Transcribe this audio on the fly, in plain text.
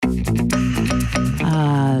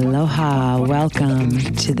Aloha, welcome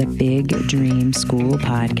to the Big Dream School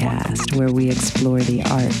podcast, where we explore the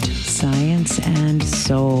art, science, and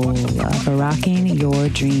soul of rocking your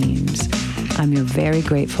dreams. I'm your very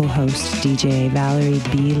grateful host, DJ Valerie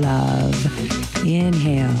B. Love.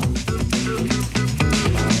 Inhale.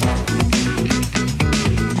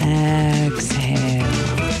 Exhale.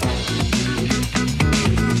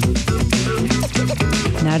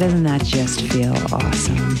 Now, doesn't that just feel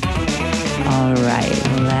awesome? All right,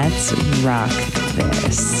 let's rock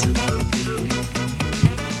this.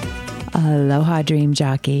 Aloha, dream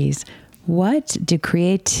jockeys. What do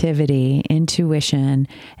creativity, intuition,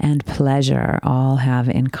 and pleasure all have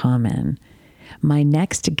in common? My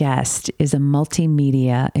next guest is a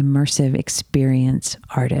multimedia immersive experience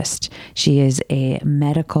artist. She is a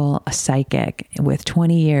medical psychic with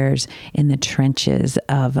 20 years in the trenches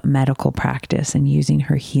of medical practice and using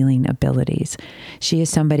her healing abilities. She is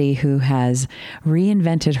somebody who has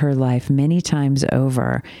reinvented her life many times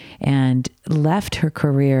over and left her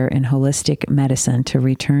career in holistic medicine to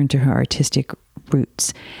return to her artistic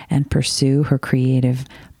roots and pursue her creative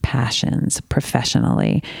passions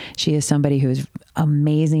professionally. She is somebody who is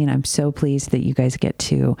amazing. I'm so pleased that you guys get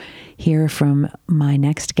to hear from my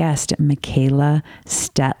next guest, Mikhaila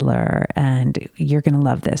Stettler, and you're going to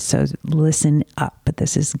love this. So listen up.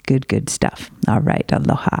 This is good stuff. All right.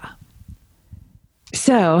 Aloha.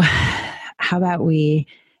 So how about we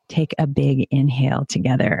take a big inhale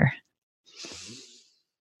together?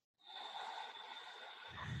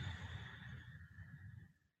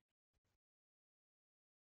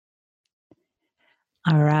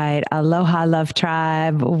 All right. Aloha, Love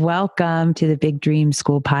Tribe. Welcome to the Big Dream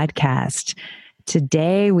School podcast.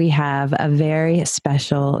 Today we have a very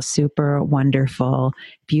special, super wonderful,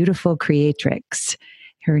 beautiful creatrix.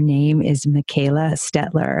 Her name is Mikhaila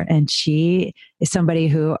Stettler, and she is somebody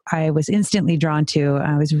who I was instantly drawn to.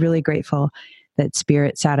 I was really grateful that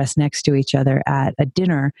Spirit sat us next to each other at a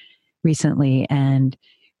dinner recently, and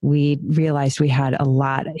we realized we had a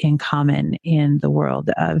lot in common in the world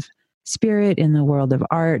of spirit, in the world of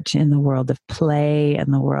art, in the world of play, in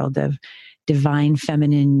the world of divine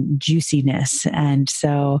feminine juiciness. And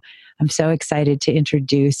so I'm so excited to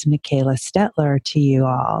introduce Mikhaila Stettler to you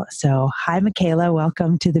all. So hi, Mikhaila.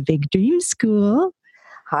 Welcome to the Big Dream School.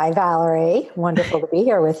 Hi, Valerie. Wonderful to be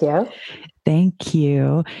here with you. Thank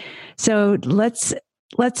you. So let's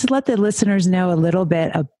let the listeners know a little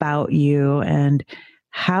bit about you, and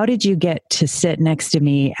how did you get to sit next to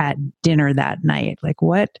me at dinner that night? Like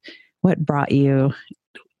what brought you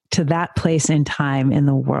to that place in time in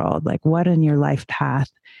the world? Like what in your life path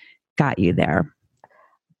got you there?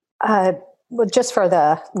 Well, just for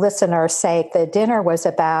the listener's sake, the dinner was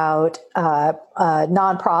about a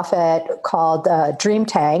nonprofit called Dream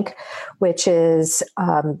Tank, which is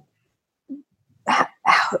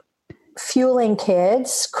fueling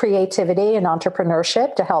kids' creativity and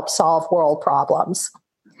entrepreneurship to help solve world problems.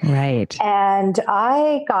 Right. And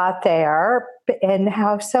I got there, and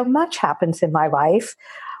how so much happens in my life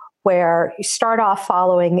where you start off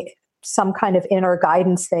following some kind of inner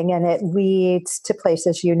guidance thing, and it leads to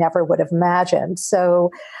places you never would have imagined. So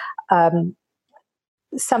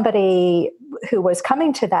somebody who was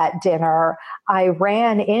coming to that dinner, I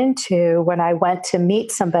ran into when I went to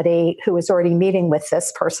meet somebody who was already meeting with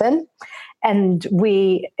this person. And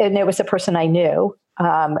it was a person I knew.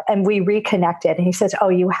 And we reconnected, and he says, "Oh,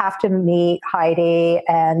 you have to meet Heidi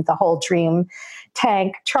and the whole Dream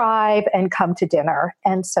Tank tribe and come to dinner."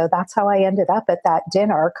 And so that's how I ended up at that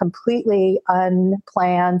dinner, completely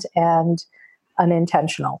unplanned and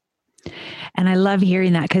unintentional. And I love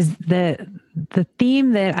hearing that, because the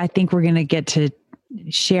theme that I think we're going to get to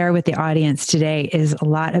share with the audience today is a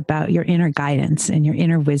lot about your inner guidance and your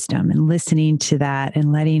inner wisdom, and listening to that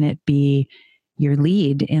and letting it be your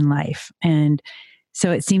lead in life. And so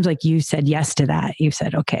it seems like you said yes to that. You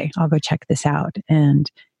said, okay, I'll go check this out. And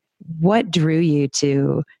what drew you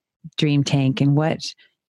to Dream Tank, and what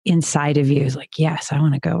inside of you is like, yes, I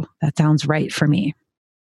want to go. That sounds right for me.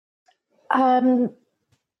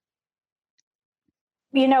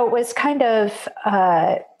 It was kind of,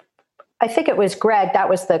 I think it was Greg, that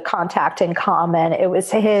was the contact in common. It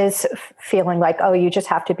was his feeling like, oh, you just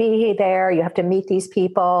have to be there. You have to meet these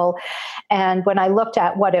people. And when I looked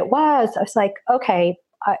at what it was, I was like, okay,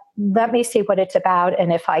 let me see what it's about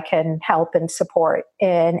and if I can help and support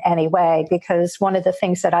in any way. Because one of the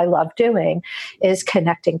things that I love doing is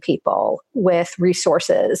connecting people with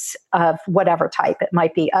resources of whatever type. It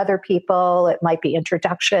might be other people, it might be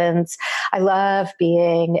introductions. I love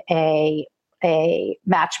being a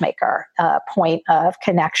matchmaker, a point of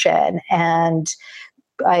connection, and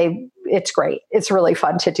it's great. It's really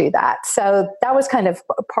fun to do that. So that was kind of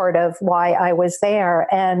part of why I was there.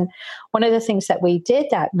 And one of the things that we did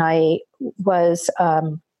that night was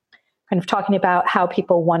kind of talking about how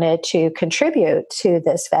people wanted to contribute to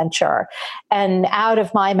this venture. And out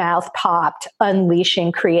of my mouth popped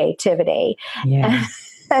unleashing creativity. Yeah.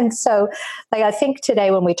 And so, like, I think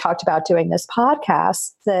today when we talked about doing this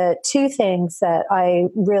podcast, the two things that I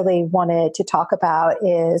really wanted to talk about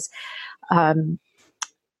is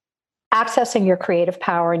accessing your creative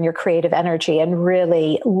power and your creative energy and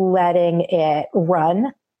really letting it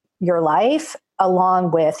run your life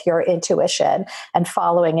along with your intuition and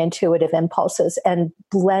following intuitive impulses and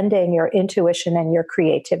blending your intuition and your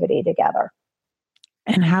creativity together.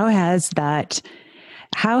 And how has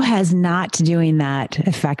not doing that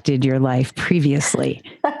affected your life previously?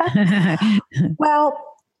 Well,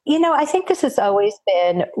 I think this has always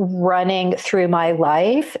been running through my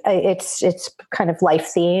life. It's kind of life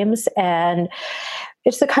themes, and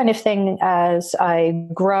it's the kind of thing as I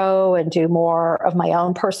grow and do more of my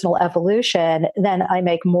own personal evolution, then I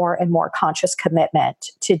make more and more conscious commitment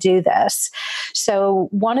to do this. So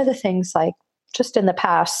one of the things, like just in the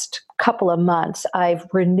past couple of months, I've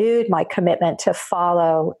renewed my commitment to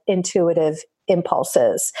follow intuitive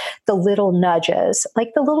impulses, the little nudges,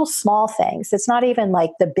 like the little small things. It's not even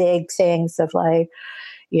like the big things of like,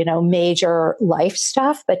 major life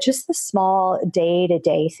stuff, but just the small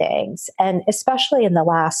day-to-day things. And especially in the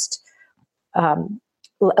last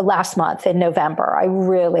month in November, I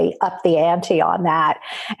really upped the ante on that.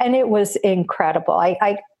 And it was incredible.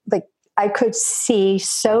 I could see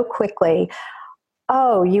so quickly,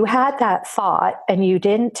 oh, you had that thought and you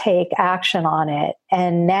didn't take action on it.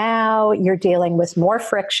 And now you're dealing with more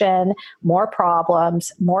friction, more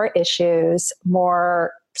problems, more issues,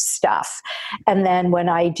 more stuff. And then when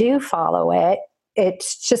I do follow it,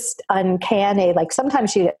 it's just uncanny. Like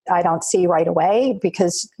sometimes I don't see right away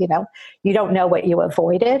because, you don't know what you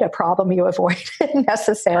avoided, a problem you avoided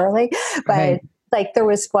necessarily. But Right. like there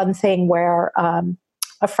was one thing where,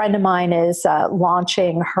 a friend of mine is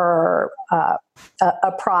launching her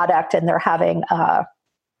a product, and they're having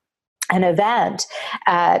an event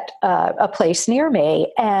at a place near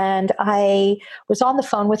me. And I was on the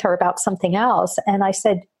phone with her about something else, and I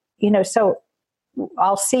said, so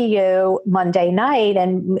I'll see you Monday night,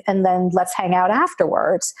 and then let's hang out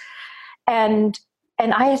afterwards. And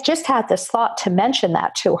I had just had this thought to mention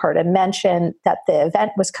that to her, to mention that the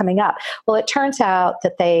event was coming up. Well, it turns out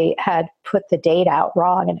that they had put the date out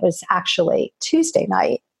wrong, and it was actually Tuesday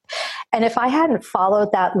night. And if I hadn't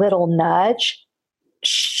followed that little nudge,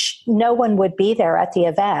 no one would be there at the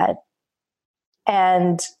event.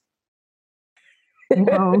 And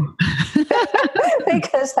Whoa.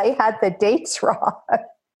 because they had the dates wrong.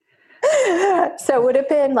 So it would have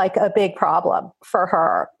been like a big problem for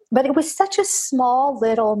her. But it was such a small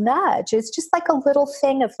little nudge. It's just like a little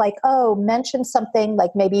thing of like, oh, mention something,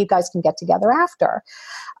 like maybe you guys can get together after.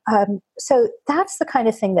 So that's the kind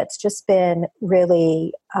of thing that's just been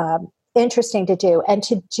really interesting to do, and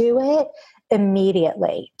to do it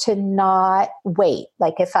immediately, to not wait.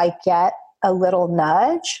 Like if I get a little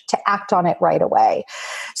nudge, to act on it right away.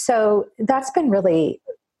 So that's been really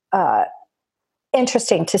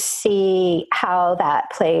interesting to see how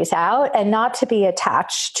that plays out, and not to be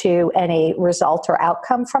attached to any result or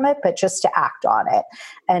outcome from it, but just to act on it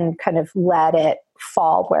and kind of let it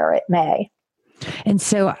fall where it may. And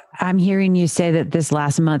so I'm hearing you say that this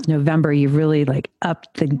last month, November, you really like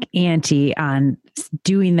upped the ante on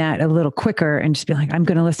doing that a little quicker and just be like, I'm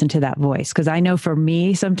going to listen to that voice. Cause I know for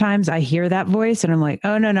me, sometimes I hear that voice and I'm like,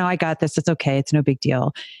 oh, no, I got this. It's okay. It's no big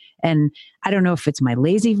deal. And I don't know if it's my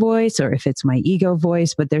lazy voice or if it's my ego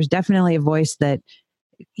voice, but there's definitely a voice that,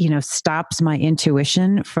 stops my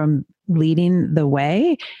intuition from leading the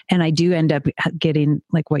way. And I do end up getting,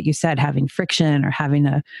 like what you said, having friction or having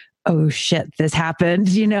oh shit, this happened,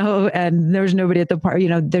 and there's nobody at the party,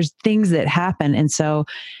 there's things that happen. And so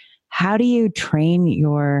how do you train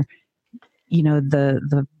your,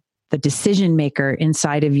 the decision maker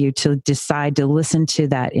inside of you to decide to listen to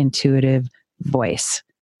that intuitive voice?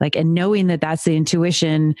 Like, and knowing that that's the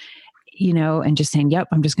intuition, and just saying, yep,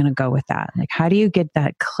 I'm just going to go with that. Like, how do you get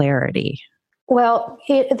that clarity? Well,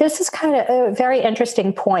 this is kind of a very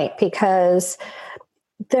interesting point, because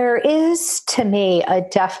there is, to me, a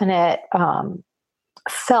definite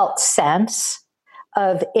felt sense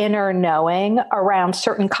of inner knowing around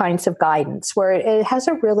certain kinds of guidance, where it has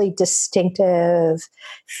a really distinctive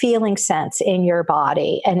feeling sense in your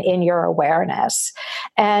body and in your awareness.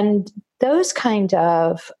 And those kind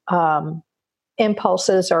of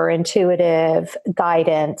impulses or intuitive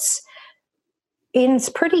guidance it's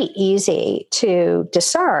pretty easy to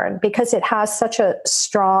discern because it has such a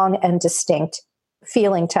strong and distinct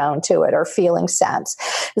feeling tone to it, or feeling sense.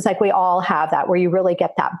 It's like we all have that, where you really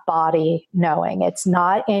get that body knowing. It's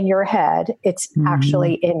not in your head, it's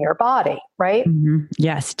actually in your body, right?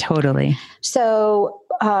 Yes, totally. So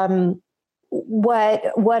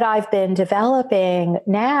what I've been developing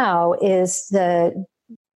now is it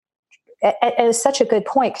is such a good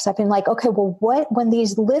point, because I've been like, okay, well, when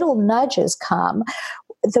these little nudges come,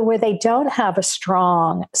 where they don't have a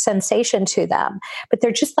strong sensation to them, but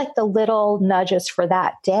they're just like the little nudges for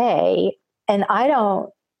that day. And I've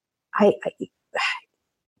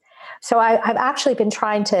actually been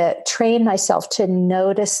trying to train myself to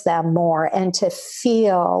notice them more and to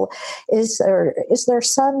feel, is there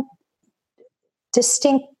some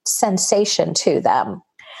distinct sensation to them?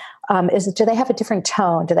 Do they have a different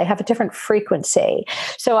tone? Do they have a different frequency?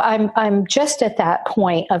 So I'm just at that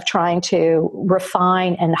point of trying to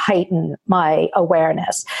refine and heighten my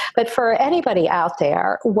awareness. But for anybody out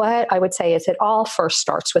there, what I would say is it all first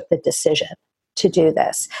starts with the decision to do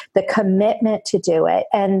this, the commitment to do it.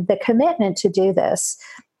 And the commitment to do this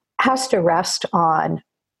has to rest on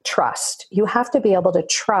trust. You have to be able to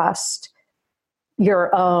trust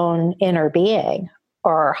your own inner being,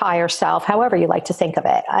 or higher self, however you like to think of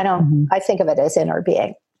it. I think of it as inner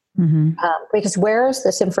being. Because where is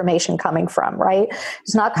this information coming from, right?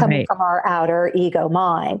 It's not coming from our outer ego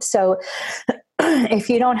mind. So if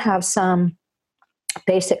you don't have some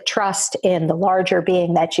basic trust in the larger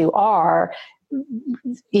being that you are,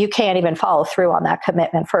 you can't even follow through on that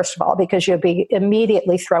commitment, first of all, because you'll be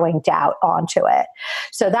immediately throwing doubt onto it.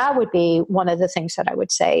 So that would be one of the things that I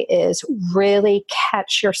would say is really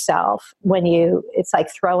catch yourself it's like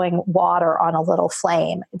throwing water on a little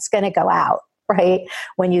flame. It's going to go out, right?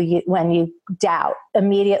 When you doubt,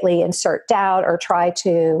 immediately insert doubt or try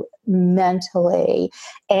to mentally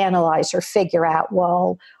analyze or figure out,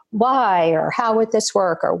 well, why, or how would this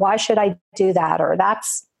work, or why should I do that, or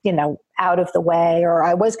that's out of the way, or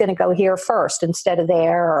I was going to go here first instead of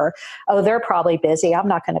there, or, oh, they're probably busy, I'm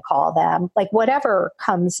not going to call them, like whatever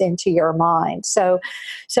comes into your mind. So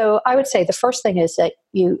I would say the first thing is that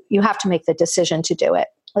you have to make the decision to do it.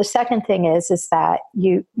 The second thing is that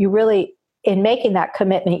you really, in making that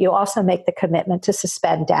commitment, you also make the commitment to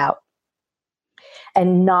suspend doubt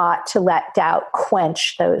and not to let doubt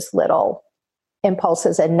quench those little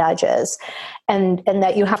impulses and nudges, and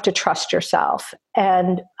that you have to trust yourself.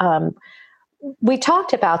 And we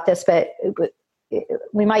talked about this, but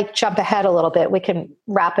we might jump ahead a little bit. We can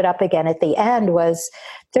wrap it up again at the end.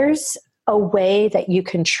 There's a way that you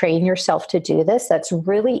can train yourself to do this that's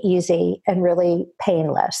really easy and really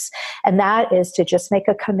painless. And that is to just make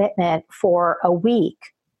a commitment for a week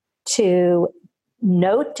to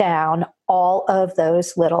note down all of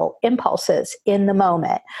those little impulses in the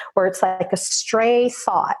moment, where it's like a stray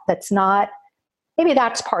thought that's not, maybe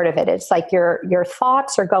that's part of it. It's like your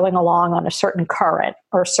thoughts are going along on a certain current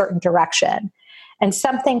or a certain direction, and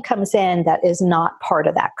something comes in that is not part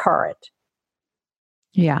of that current.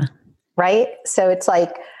 Yeah. Right? So it's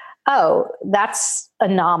like, oh, that's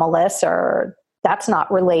anomalous, or that's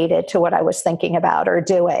not related to what I was thinking about or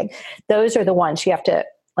doing. Those are the ones you have to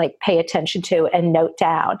like pay attention to and note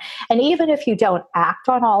down. And even if you don't act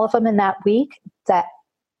on all of them in that week, that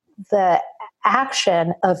the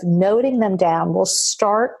action of noting them down will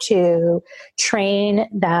start to train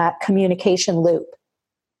that communication loop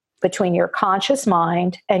between your conscious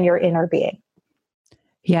mind and your inner being.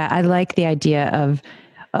 Yeah, I like the idea of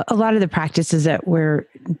a lot of the practices that we're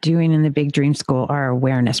doing in the Big Dream School are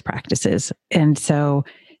awareness practices. And so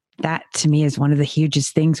that to me is one of the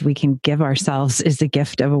hugest things we can give ourselves, is the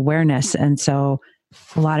gift of awareness. And so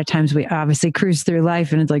a lot of times we obviously cruise through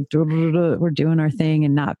life and it's like, we're doing our thing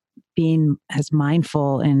and not being as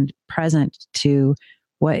mindful and present to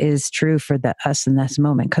what is true for us in this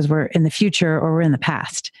moment, because we're in the future or we're in the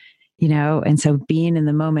past, and so being in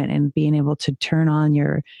the moment and being able to turn on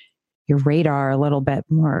your radar a little bit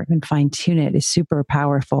more and fine tune it is super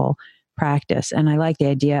powerful practice. And I like the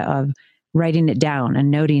idea of writing it down and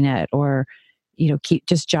noting it, or, keep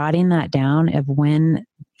just jotting that down of when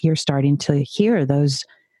you're starting to hear those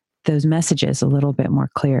messages a little bit more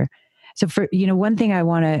clear. So for, one thing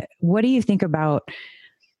what do you think about,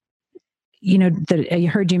 I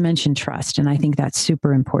heard you mention trust, and I think that's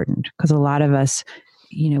super important, because a lot of us,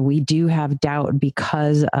 we do have doubt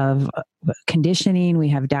because of conditioning. We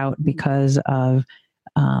have doubt because of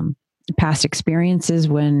past experiences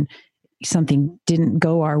when something didn't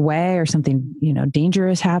go our way, or something,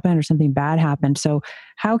 dangerous happened, or something bad happened. So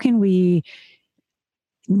how can we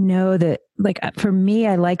know that, like, for me,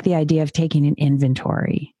 I like the idea of taking an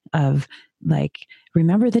inventory of like,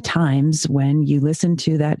 remember the times when you listened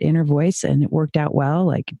to that inner voice and it worked out well,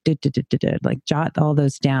 like, like jot all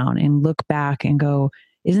those down and look back and go,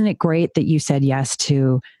 isn't it great that you said yes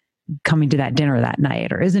to coming to that dinner that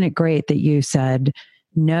night? Or isn't it great that you said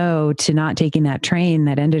no to not taking that train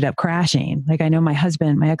that ended up crashing? Like, I know my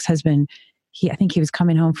ex-husband, I think he was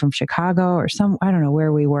coming home from Chicago or I don't know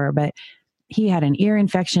where we were, but he had an ear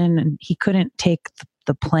infection and he couldn't take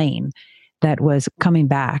the plane that was coming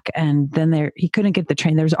back. And then he couldn't get the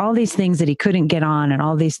train. There was all these things that he couldn't get on and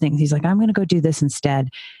all these things. He's like, I'm going to go do this instead.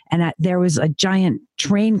 And there was a giant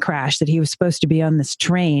train crash that he was supposed to be on this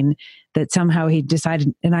train that somehow he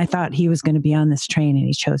decided, and I thought he was going to be on this train and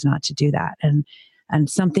he chose not to do that. And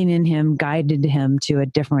something in him guided him to a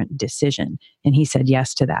different decision. And he said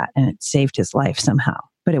yes to that. And it saved his life somehow.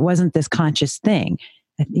 But it wasn't this conscious thing,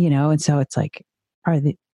 and so it's like, are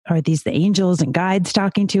these the angels and guides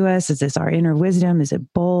talking to us? Is this our inner wisdom? Is it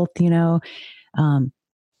both?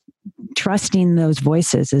 Trusting those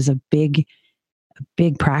voices is a big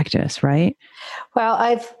practice, right?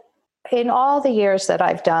 Well, in all the years that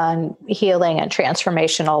I've done healing and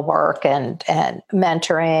transformational work and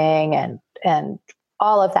mentoring and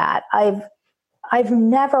all of that, I've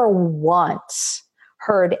never once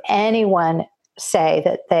heard anyone say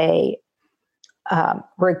that they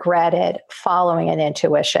regretted following an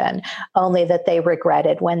intuition, only that they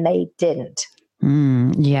regretted when they didn't.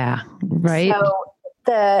 Yeah, right. So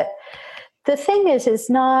the thing is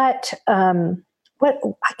not what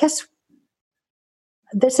I guess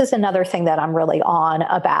this is another thing that I'm really on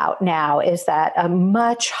about now, is that a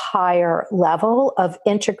much higher level of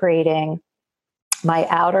integrating my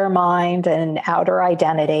outer mind and outer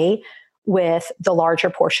identity with the larger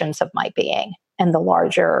portions of my being and the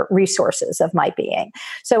larger resources of my being.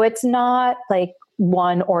 So it's not like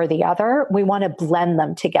one or the other. We want to blend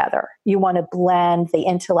them together. You want to blend the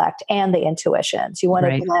intellect and the intuitions. You want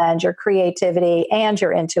to blend your creativity and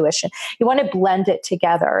your intuition. You want to blend it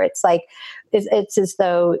together. It's like, it's as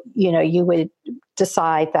though, you would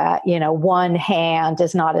decide that, one hand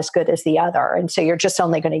is not as good as the other. And so you're just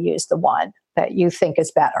only going to use the one that you think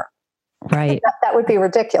is better. Right. That would be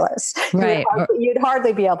ridiculous. Right. You'd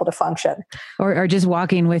hardly be able to function. Or just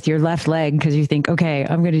walking with your left leg because you think, okay,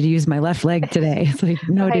 I'm going to use my left leg today. It's like,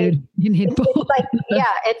 no, dude, you need both.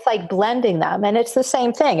 It's like blending them. And it's the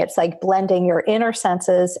same thing. It's like blending your inner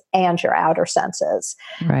senses and your outer senses.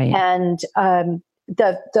 Right. And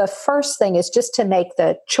the first thing is just to make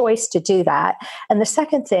the choice to do that. And the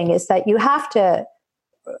second thing is that you have to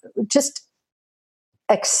just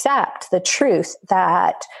accept the truth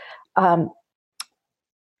that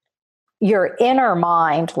your inner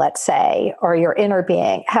mind, let's say, or your inner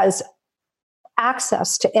being has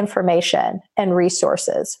access to information and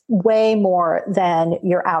resources way more than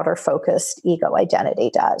your outer focused ego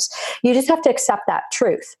identity does. You just have to accept that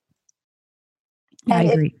truth. And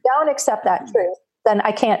if you don't accept that truth, then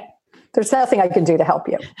there's nothing I can do to help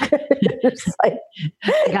you. I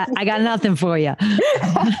got nothing for you.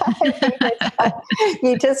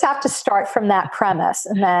 You just have to start from that premise.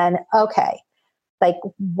 And then, okay, like,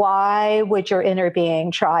 why would your inner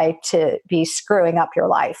being try to be screwing up your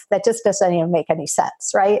life? That just doesn't even make any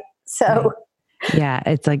sense, right? So, yeah,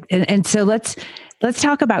 it's like, and so let's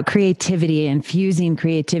talk about creativity and fusing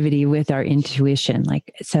creativity with our intuition.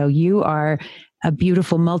 Like, so you are a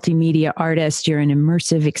beautiful multimedia artist. You're an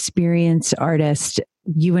immersive experience artist.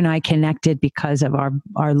 You and I connected because of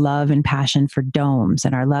our love and passion for domes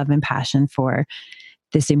and our love and passion for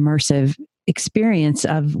this immersive experience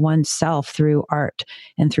of oneself through art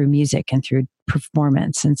and through music and through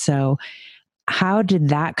performance. And so how did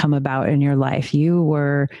that come about in your life? You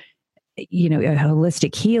were, a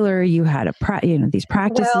holistic healer. You had these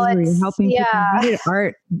practices where you're helping people. How did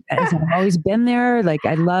art, has it always been there? Like,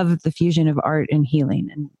 I love the fusion of art and healing.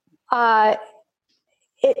 And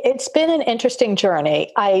it's been an interesting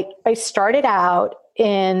journey. I started out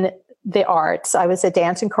in the arts. I was a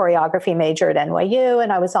dance and choreography major at NYU,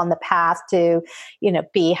 and I was on the path to,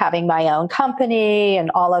 be having my own company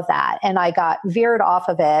and all of that. And I got veered off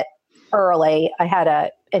of it early. I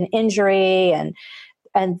had an injury, and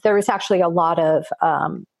there was actually a lot of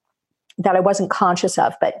that I wasn't conscious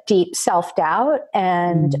of, but deep self-doubt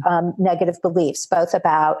and negative beliefs, both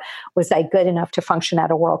about, was I good enough to function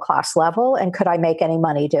at a world-class level, and could I make any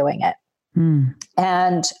money doing it? And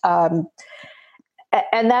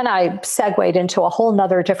then I segued into a whole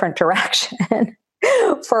nother different direction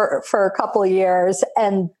for a couple of years,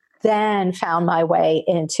 and then found my way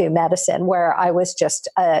into medicine, where I was just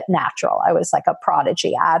a natural. I was like a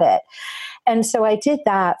prodigy at it. And so I did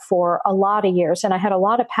that for a lot of years, and I had a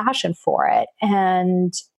lot of passion for it.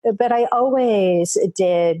 But I always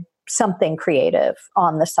did something creative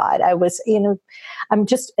on the side. I'm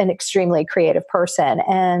just an extremely creative person.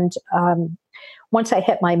 And once I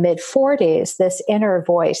hit my mid 40s, this inner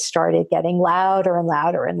voice started getting louder and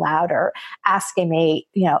louder and louder, asking me,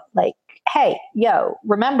 like, hey,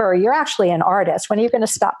 remember, you're actually an artist. When are you going to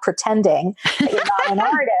stop pretending that you're not an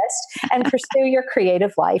artist and pursue your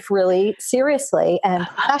creative life really seriously and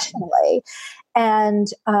professionally? And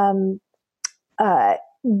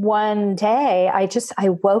one day I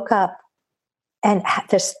woke up and had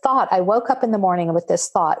this thought. I woke up in the morning with this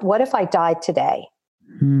thought: what if I died today?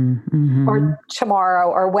 Mm-hmm. Or tomorrow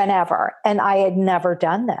or whenever. And I had never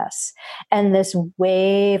done this. And this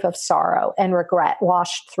wave of sorrow and regret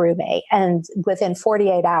washed through me. And within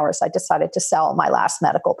 48 hours, I decided to sell my last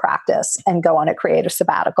medical practice and go on a creative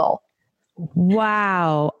sabbatical.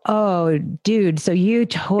 Wow. Oh, dude. So you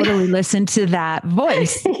totally listened to that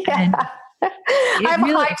voice. Yeah. I have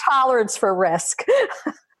a high tolerance for risk.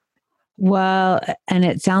 Well, and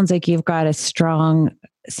it sounds like you've got a strong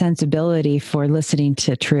sensibility for listening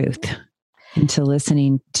to truth and to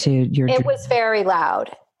listening to your It was very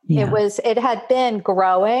loud. Yeah. It had been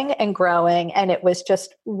growing and growing, and it was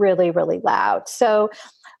just really, really loud. So,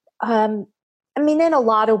 in a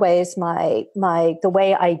lot of ways, the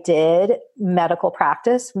way I did medical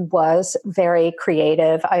practice was very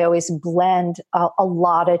creative. I always blend a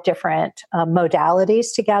lot of different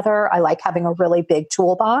modalities together. I like having a really big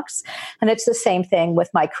toolbox, and it's the same thing with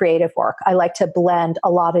my creative work. I like to blend a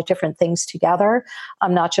lot of different things together.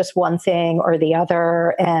 I'm not just one thing or the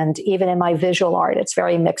other. And even in my visual art, it's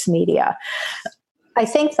very mixed media. I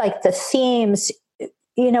think like the themes,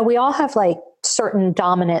 we all have like certain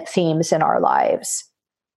dominant themes in our lives,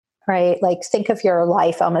 right? Like think of your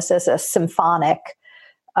life almost as a symphonic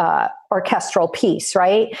orchestral piece,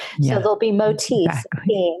 right? Yeah. So there'll be motifs,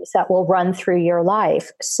 themes that will run through your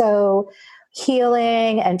life. So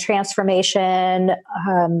healing and transformation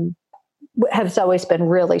has always been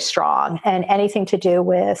really strong, and anything to do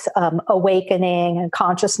with awakening and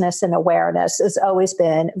consciousness and awareness has always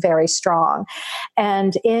been very strong.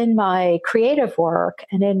 And in my creative work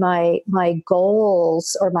and in my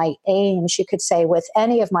goals or my aims, you could say, with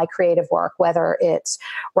any of my creative work, whether it's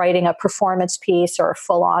writing a performance piece or a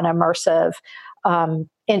full-on immersive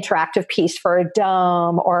interactive piece for a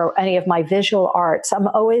dome or any of my visual arts, I'm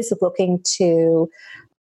always looking to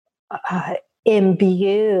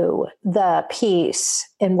imbue the piece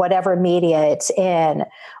in whatever media it's in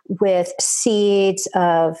with seeds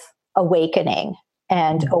of awakening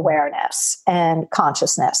and awareness and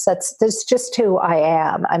consciousness. That's just who I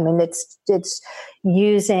am. It's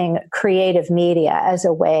using creative media as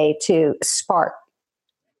a way to spark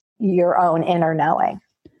your own inner knowing.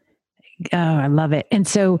 Oh, I love it. And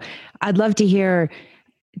so I'd love to hear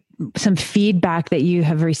some feedback that you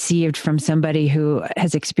have received from somebody who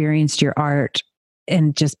has experienced your art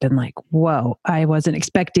and just been like, whoa, I wasn't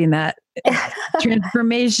expecting that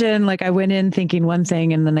transformation. Like I went in thinking one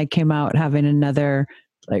thing and then I came out having another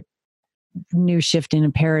like new shift in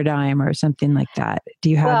a paradigm or something like that.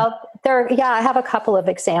 Do you have? Well, I have a couple of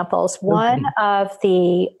examples. Okay. One of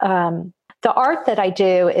the art that I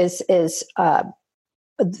do is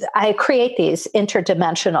I create these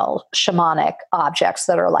interdimensional shamanic objects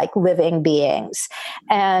that are like living beings.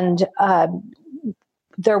 And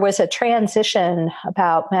there was a transition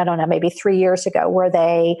about, maybe 3 years ago where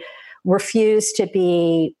they refused to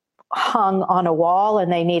be hung on a wall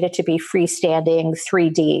and they needed to be freestanding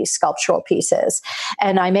 3D sculptural pieces.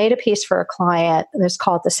 And I made a piece for a client that's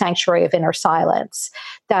called The Sanctuary of Inner Silence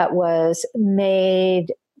that was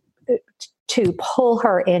made to pull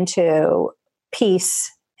her into peace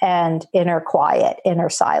and inner quiet, inner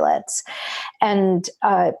silence. And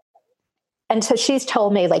so she's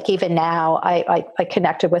told me, like, even now, I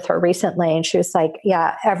connected with her recently and she was like,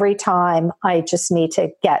 yeah, every time I just need to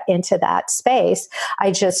get into that space,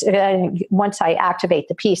 once I activate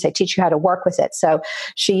the piece, I teach you how to work with it. So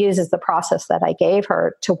she uses the process that I gave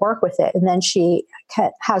her to work with it. And then she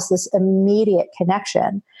has this immediate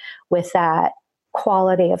connection with that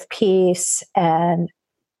quality of peace and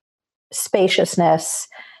spaciousness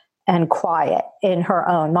and quiet in her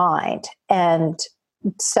own mind. And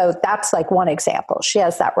so that's like one example. She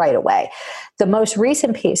has that right away. The most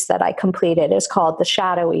recent piece that I completed is called The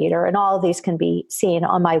Shadow Eater, and all of these can be seen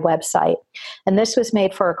on my website. And this was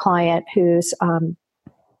made for a client who's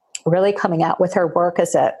really coming out with her work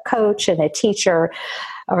as a coach and a teacher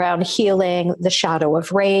around healing the shadow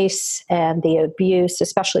of race and the abuse,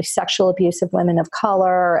 especially sexual abuse of women of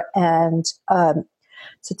color. And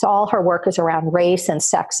so it's all her work is around race and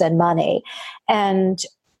sex and money. And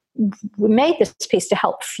we made this piece to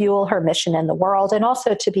help fuel her mission in the world and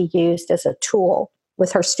also to be used as a tool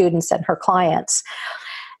with her students and her clients.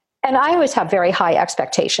 And I always have very high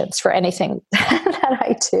expectations for anything that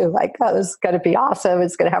I do. Like, oh, this is going to be awesome.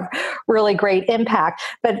 It's going to have really great impact.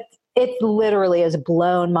 But it literally has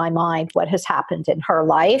blown my mind what has happened in her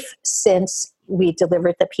life since we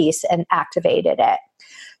delivered the piece and activated it.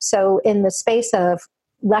 So in the space of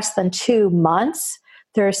less than 2 months,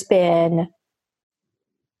 there's been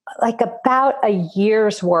like about a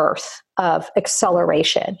year's worth of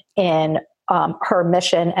acceleration in her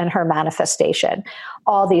mission and her manifestation.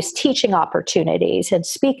 All these teaching opportunities and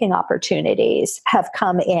speaking opportunities have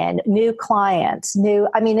come in, new clients,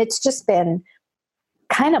 it's just been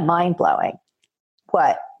kind of mind-blowing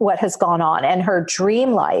what has gone on. And her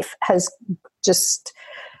dream life has just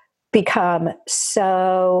become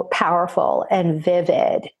so powerful and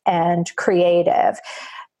vivid and creative.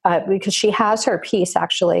 Because she has her piece,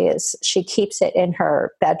 actually, is she keeps it in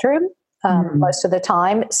her bedroom most of the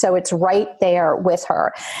time. So it's right there with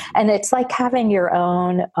her. And it's like having your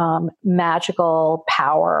own magical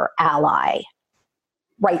power ally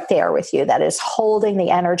right there with you that is holding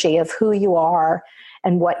the energy of who you are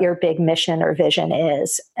and what your big mission or vision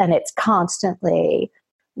is. And it's constantly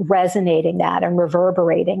resonating that and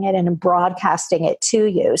reverberating it and broadcasting it to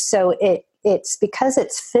you. So it's because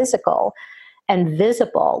it's physical and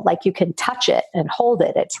visible, like you can touch it and hold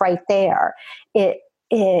it. It's right there. It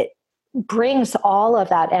brings all of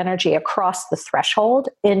that energy across the threshold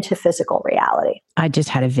into physical reality. I just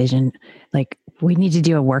had a vision, like we need to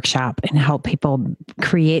do a workshop and help people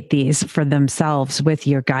create these for themselves with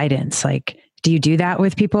your guidance. Like, do you do that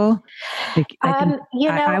with people? Like, I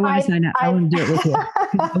want to sign up. I want to do it with you.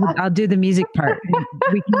 I'll do the music part.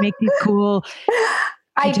 We can make these cool.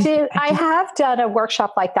 I have done a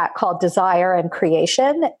workshop like that called Desire and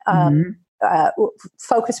Creation,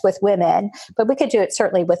 focus with women, but we could do it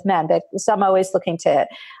certainly with men. Because I'm always looking to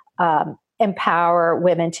empower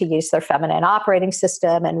women to use their feminine operating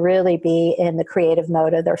system and really be in the creative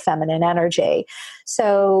mode of their feminine energy.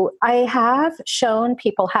 So I have shown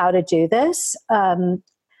people how to do this. Of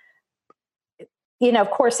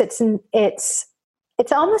course, it's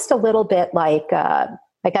almost a little bit like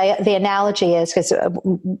the analogy is, because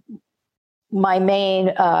my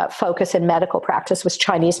main focus in medical practice was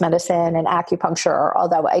Chinese medicine and acupuncture,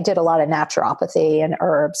 although I did a lot of naturopathy and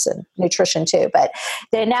herbs and nutrition too. But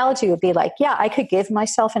the analogy would be like, yeah, I could give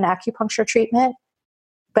myself an acupuncture treatment,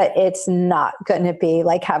 but it's not going to be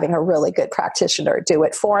like having a really good practitioner do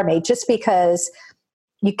it for me, just because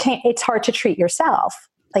it's hard to treat yourself.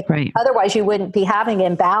 Like, right. Otherwise you wouldn't be having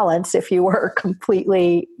imbalance if you were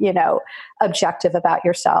completely, objective about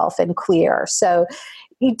yourself and clear. So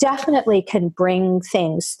you definitely can bring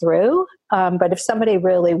things through. But if somebody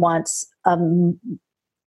really wants a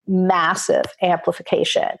massive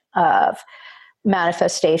amplification of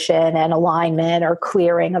manifestation and alignment or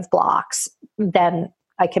clearing of blocks, then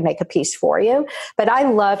I can make a piece for you. But I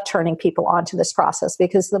love turning people onto this process,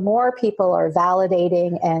 because the more people are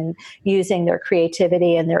validating and using their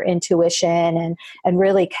creativity and their intuition and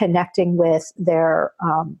really connecting with their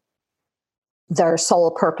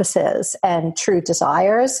soul purposes and true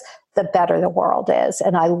desires, the better the world is.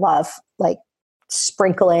 And I love like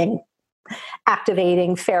sprinkling,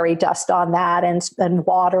 activating fairy dust on that and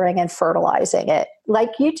watering and fertilizing it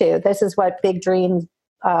like you do. This is what Big Dream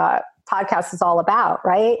podcast is all about,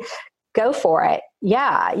 right? Go for it.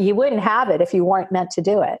 Yeah, you wouldn't have it if you weren't meant to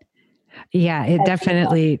do it. Yeah, it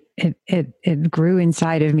definitely, it grew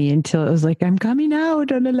inside of me until it was like, I'm coming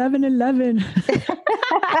out on 11/11.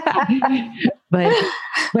 But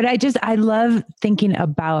I love thinking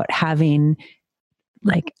about having,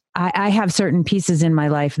 like, I have certain pieces in my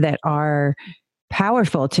life that are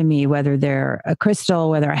powerful to me, whether they're a crystal,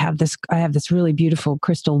 whether I have this really beautiful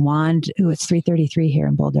crystal wand. Ooh, it's 3:33 here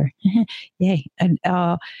in Boulder. Yay. And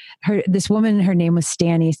this woman, her name was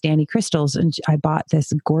Stanny Crystals. And I bought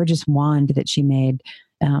this gorgeous wand that she made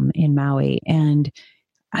in Maui. And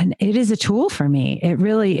it is a tool for me. It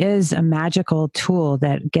really is a magical tool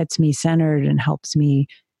that gets me centered and helps me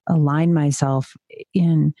align myself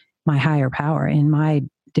in my higher power, in my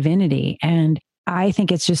divinity. And I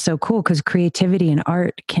think it's just so cool, because creativity and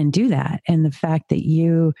art can do that. And the fact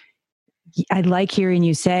that I like hearing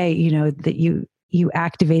you say, that you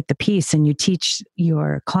activate the piece and you teach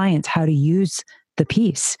your clients how to use the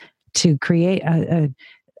piece to create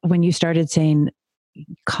when you started saying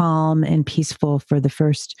calm and peaceful for the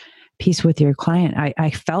first piece with your client, I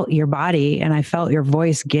felt your body and I felt your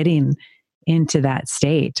voice getting into that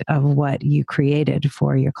state of what you created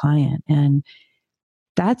for your client. And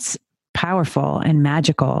that's powerful and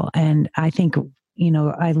magical. And I think,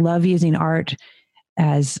 I love using art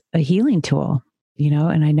as a healing tool.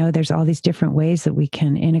 and I know there's all these different ways that we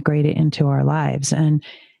can integrate it into our lives. And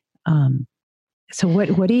so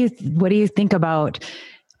what do you think about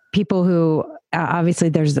people who, obviously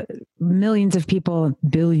there's millions of people,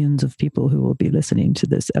 billions of people who will be listening to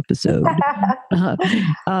this episode,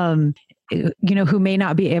 who may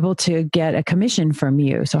not be able to get a commission from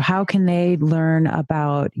you. So how can they learn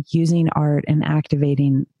about using art and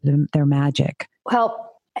activating their magic? Well,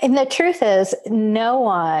 and the truth is, no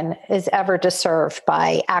one is ever disturbed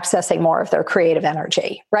by accessing more of their creative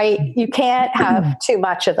energy, right? You can't have too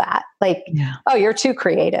much of that. Like, oh, you're too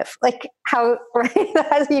creative. Like how,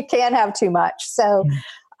 right? You can't have too much. So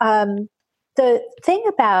the thing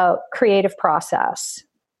about creative process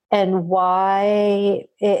and why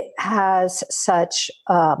it has such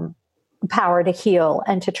power to heal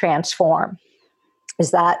and to transform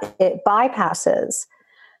is that it bypasses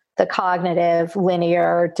the cognitive,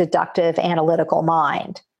 linear, deductive, analytical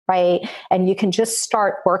mind, right? And you can just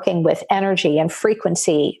start working with energy and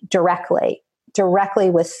frequency directly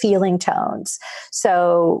with feeling tones.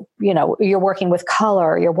 So, you're working with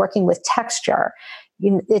color, you're working with texture.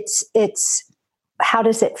 It's how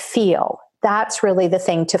does it feel? That's really the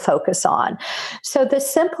thing to focus on. So the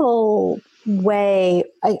simple way,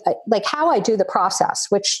 I like how I do the process,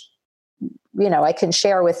 which, I can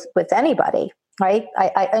share with anybody. Right?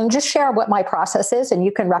 I just share what my process is and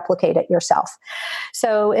you can replicate it yourself.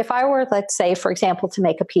 So if I were, let's say, for example, to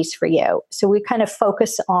make a piece for you, so we kind of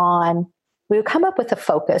we would come up with a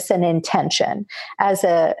focus and intention as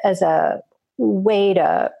a way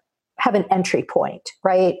to have an entry point,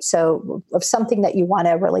 right? So of something that you want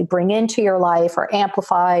to really bring into your life or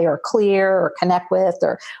amplify or clear or connect with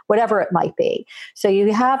or whatever it might be. So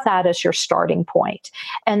you have that as your starting point.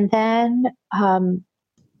 And then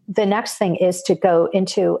the next thing is to go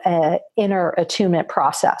into an inner attunement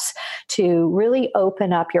process to really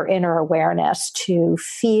open up your inner awareness to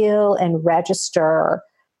feel and register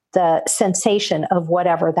the sensation of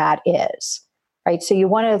whatever that is, right? So you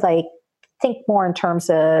want to think more in terms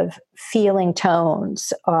of feeling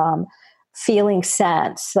tones, feeling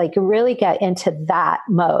sense, really get into that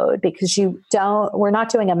mode because we're not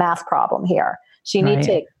doing a math problem here. So you need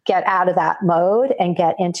to get out of that mode and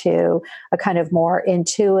get into a kind of more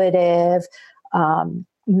intuitive,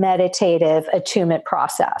 meditative attunement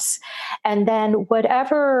process. And then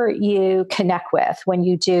whatever you connect with when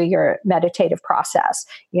you do your meditative process,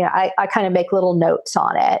 I kind of make little notes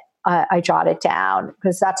on it. I jot it down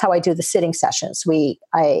because that's how I do the sitting sessions.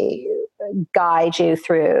 I guide you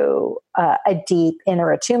through a deep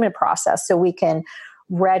inner attunement process so we can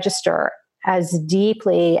register as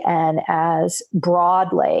deeply and as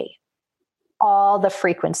broadly all the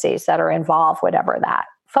frequencies that are involved, whatever that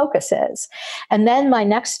focus is. And then my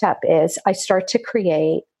next step is I start to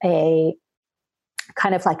create a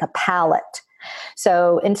kind of like a palette.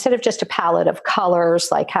 So instead of just a palette of colors,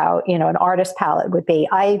 like how, an artist palette would be,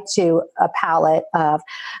 I do a palette of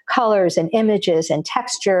colors and images and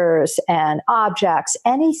textures and objects,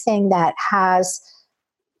 anything that has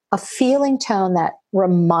a feeling tone that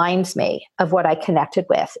reminds me of what I connected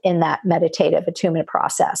with in that meditative attunement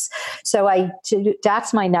process. So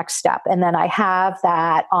that's my next step. And then I have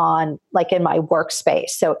that on in my workspace.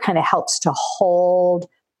 So it kind of helps to hold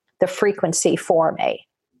the frequency for me.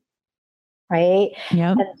 Right.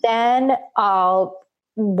 Yep. And then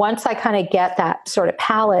once I kind of get that sort of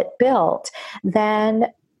palette built, then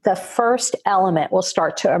the first element will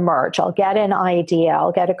start to emerge. I'll get an idea.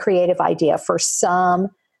 I'll get a creative idea for some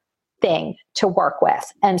thing to work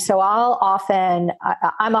with. And so I'm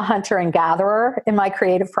a hunter and gatherer in my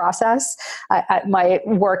creative process. My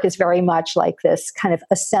work is very much like this kind of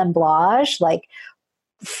assemblage, like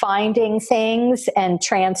finding things and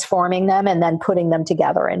transforming them and then putting them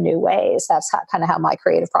together in new ways. That's kind of how my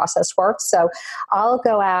creative process works. So I'll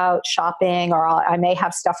go out shopping or I may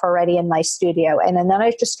have stuff already in my studio. And then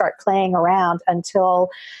I just start playing around until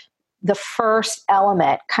the first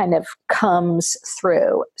element kind of comes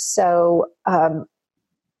through. So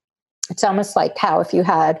it's almost like how if you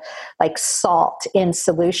had salt in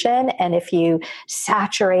solution, and if you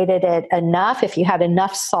saturated it enough, if you had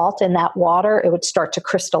enough salt in that water, it would start to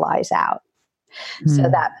crystallize out. So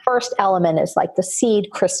that first element is like the seed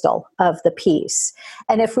crystal of the piece.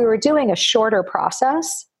 And if we were doing a shorter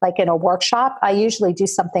process, like in a workshop, I usually do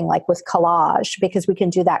something like with collage because we can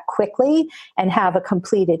do that quickly and have a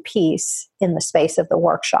completed piece in the space of the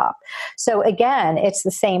workshop. So again, it's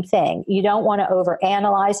the same thing. You don't want to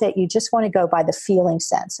overanalyze it. You just want to go by the feeling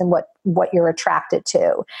sense and what you're attracted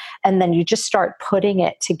to. And then you just start putting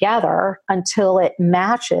it together until it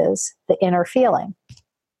matches the inner feeling.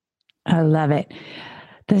 I love it.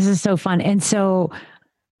 This is so fun. And so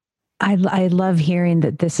I love hearing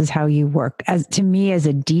that this is how you work. As to me, as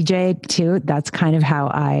a DJ too, that's kind of how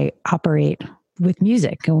I operate with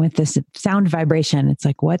music and with this sound vibration. It's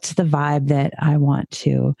like, what's the vibe that I want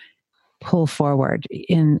to pull forward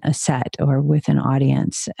in a set or with an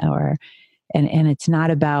audience? And it's not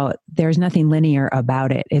about, there's nothing linear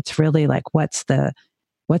about it. It's really like, what's the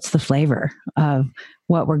flavor of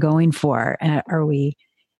what we're going for? Are we,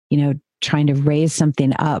 trying to raise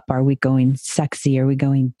something up? Are we going sexy? Are we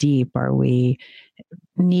going deep? Are we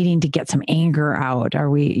needing to get some anger out? Are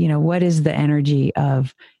we, what is the energy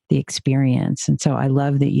of the experience? And so I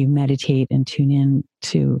love that you meditate and tune in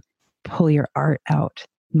to pull your art out,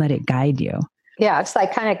 let it guide you. Yeah, it's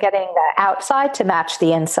like kind of getting the outside to match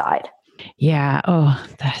the inside. Yeah. Oh,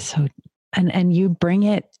 that's so, and you bring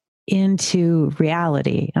it into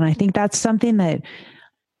reality. And I think that's something that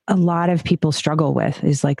a lot of people struggle with,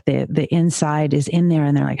 is like the inside is in there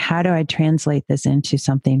and they're like, how do I translate this into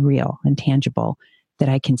something real and tangible that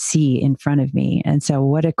I can see in front of me? And so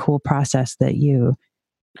what a cool process that you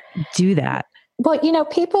do that. Well,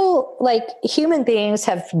 people, like human beings,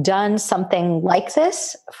 have done something like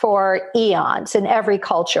this for eons in every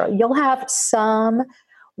culture. You'll have some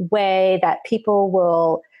way that people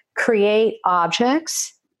will create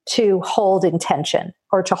objects to hold intention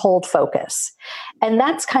or to hold focus. And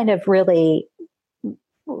that's kind of really,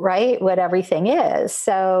 right, what everything is.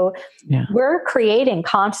 So we're creating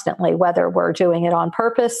constantly, whether we're doing it on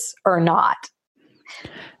purpose or not.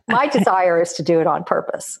 My desire is to do it on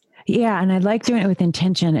purpose. Yeah. And I like doing it with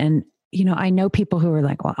intention. And, I know people who are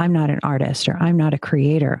like, well, I'm not an artist or I'm not a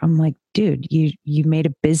creator. I'm like, dude, you made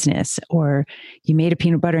a business, or you made a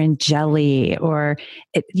peanut butter and jelly, or,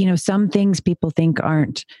 some things people think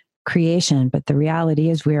aren't creation, but the reality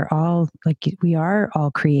is we are all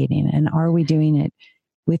creating. And are we doing it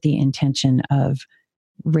with the intention of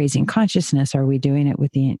raising consciousness? Are we doing it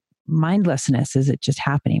with the mindlessness? Is it just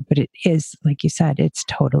happening? But it is, like you said, it's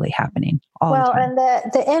totally happening all the time. And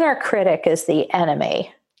the inner critic is the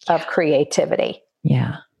enemy of creativity.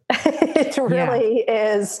 Yeah. It really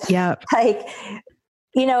is. Like,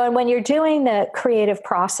 and when you're doing the creative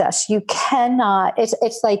process, you cannot,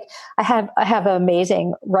 it's like, I have an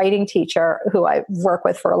amazing writing teacher who I work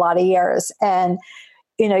with for a lot of years. And,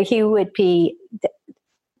 he would be,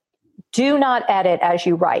 do not edit as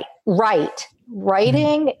you write.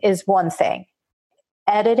 Writing is one thing.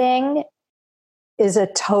 Editing is a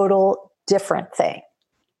total different thing.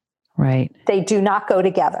 Right. They do not go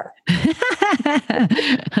together.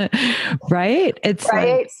 Right. It's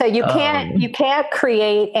right. So you can't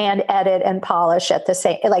create and edit and polish at the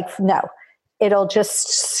same, no, it'll just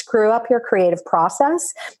screw up your creative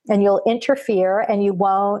process and you'll interfere, and you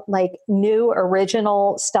won't, new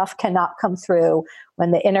original stuff cannot come through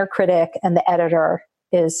when the inner critic and the editor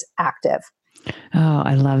is active. Oh,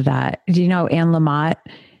 I love that. Do you know Anne Lamott?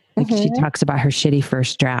 She talks about her shitty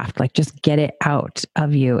first draft, just get it out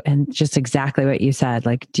of you. And just exactly what you said,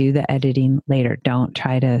 do the editing later. Don't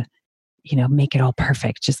try to, make it all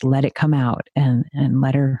perfect. Just let it come out and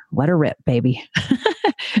let her rip, baby.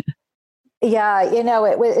 Yeah.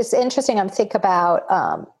 It's interesting. I'm thinking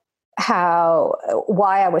about,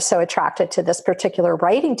 why I was so attracted to this particular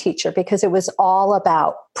writing teacher, because it was all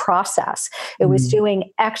about process. It was doing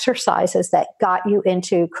exercises that got you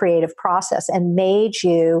into creative process and made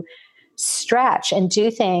you stretch and do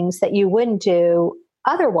things that you wouldn't do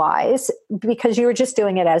otherwise, because you were just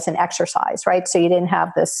doing it as an exercise, right? So you didn't have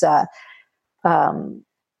this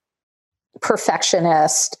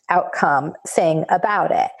perfectionist outcome thing about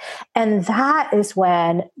it. And that is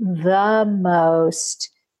when the most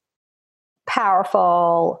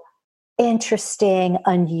powerful, interesting,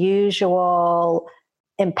 unusual,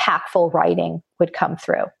 impactful writing would come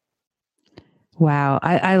through. Wow.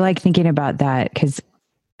 I like thinking about that, because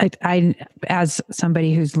I, as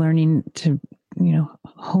somebody who's learning to,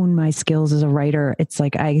 hone my skills as a writer, it's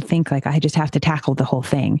like, I think I just have to tackle the whole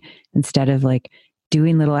thing instead of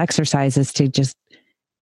doing little exercises to just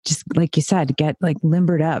like you said, get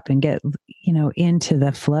limbered up and get, into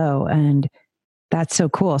the flow. And that's so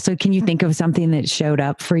cool. So can you think of something that showed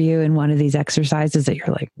up for you in one of these exercises that you're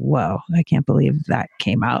like, whoa, I can't believe that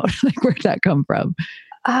came out? Where'd that come from?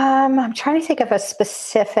 I'm trying to think of a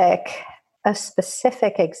specific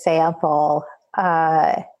example.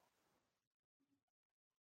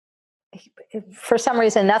 For some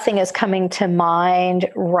reason, nothing is coming to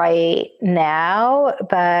mind right now,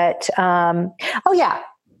 but, oh yeah.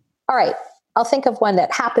 All right. I'll think of one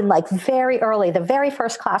that happened very early, the very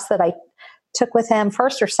first class that I took with him,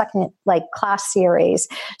 first or second class series.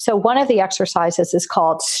 So one of the exercises is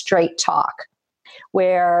called straight talk,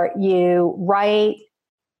 where you write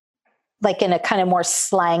like in a kind of more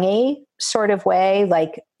slangy sort of way,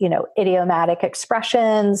 like, idiomatic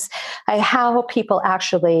expressions, how people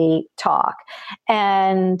actually talk.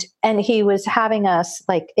 And he was having us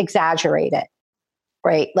like exaggerate it,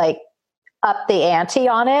 right? Like up the ante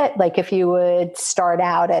on it. Like if you would start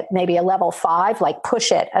out at maybe a level 5, like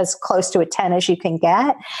push it as close to a 10 as you can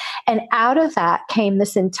get. And out of that came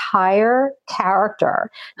this entire character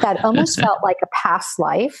that almost felt like a past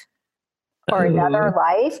life or another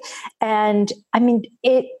life. And I mean,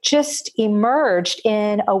 it just emerged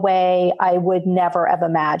in a way I would never have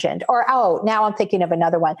imagined. Or, now I'm thinking of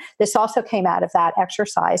another one. This also came out of that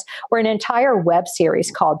exercise, where an entire web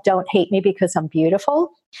series called Don't Hate Me Because I'm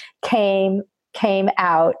Beautiful came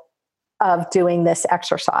out of doing this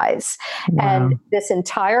exercise. Wow. And this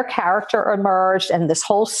entire character emerged, and this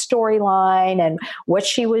whole storyline and what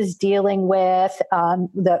she was dealing with.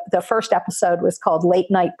 The first episode was called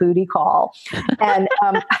Late Night Booty Call. And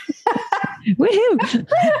woohoo!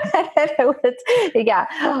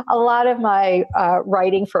 A lot of my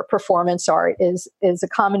writing for performance art is a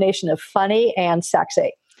combination of funny and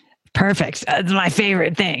sexy. Perfect. That's my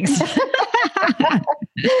favorite things.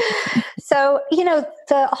 So,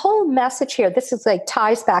 the whole message here, this is like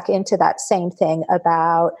ties back into that same thing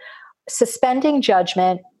about suspending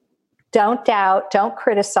judgment. Don't doubt, don't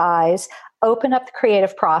criticize, open up the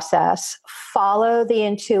creative process, follow the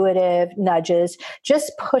intuitive nudges,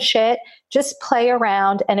 just push it, just play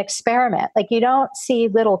around and experiment. Like, you don't see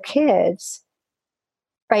little kids,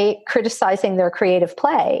 right, criticizing their creative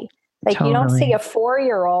play. Like totally. You don't see a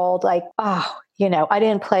 4-year-old like, I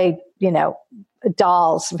didn't play,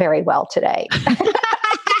 dolls very well today.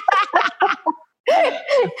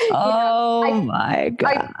 My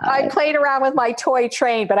God. I played around with my toy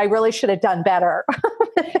train, but I really should have done better.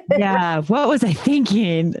 Yeah. What was I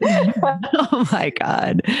thinking? Oh my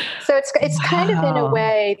God. So it's kind of in a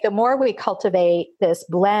way, the more we cultivate this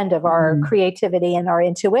blend of our creativity and our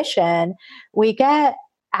intuition, we get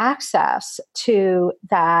access to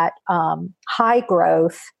that high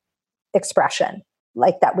growth expression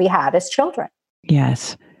like that we had as children.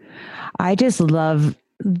 Yes. I just love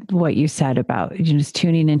what you said about just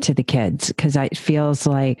tuning into the kids, because it feels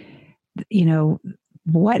like,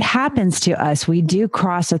 what happens to us, we do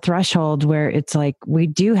cross a threshold where it's like we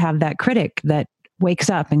do have that critic that wakes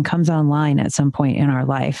up and comes online at some point in our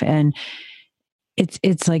life. And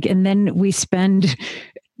it's like, and then we spend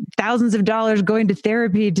thousands of dollars going to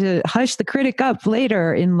therapy to hush the critic up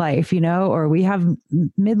later in life, or we have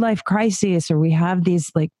midlife crises, or we have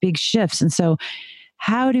these like big shifts. And so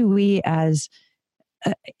how do we as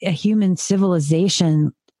a human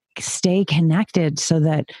civilization stay connected so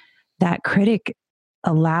that critic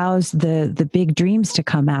allows the big dreams to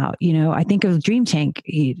come out? I think of Dream Tank,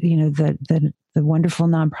 the wonderful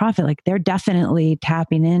nonprofit, like they're definitely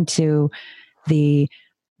tapping into the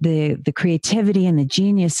creativity and the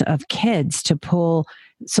genius of kids to pull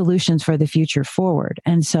solutions for the future forward.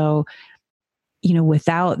 And so,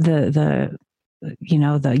 without the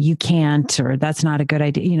you can't, or that's not a good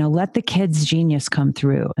idea, let the kids' genius come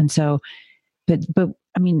through. And so, but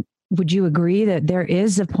I mean, would you agree that there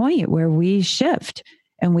is a point where we shift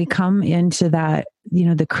and we come into that,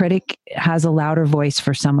 the critic has a louder voice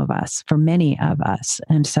for some of us, for many of us.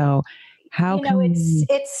 And so how can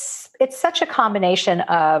it's such a combination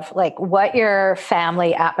of like what your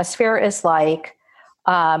family atmosphere is like,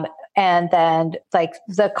 and then like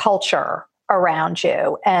the culture around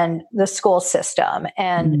you and the school system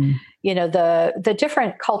and the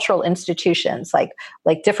different cultural institutions, like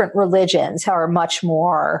different religions are much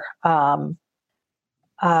more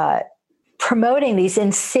promoting these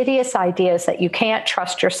insidious ideas that you can't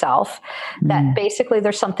trust yourself, that basically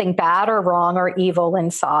there's something bad or wrong or evil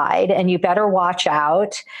inside and you better watch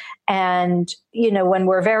out. And, when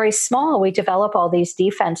we're very small, we develop all these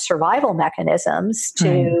defense survival mechanisms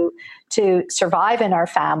to survive in our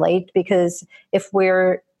family, because if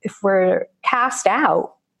we're cast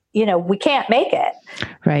out, we can't make it.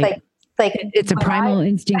 Right. Like it's a primal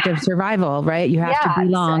instinct of survival, right? You have to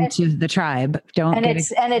belong to the tribe.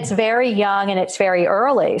 It's very young and it's very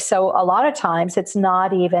early. So a lot of times it's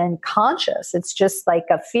not even conscious. It's just like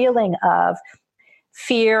a feeling of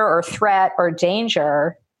fear or threat or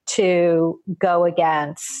danger to go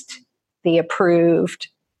against the approved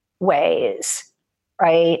ways,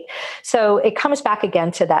 right? So it comes back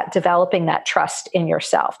again to that developing that trust in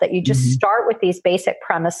yourself, that you just start with these basic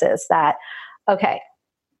premises that, okay,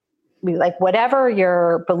 like whatever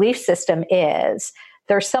your belief system is,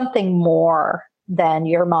 there's something more than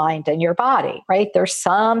your mind and your body, right? There's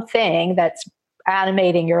something that's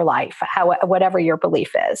animating your life, whatever your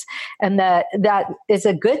belief is. And that is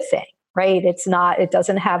a good thing. right? It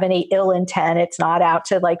doesn't have any ill intent. It's not out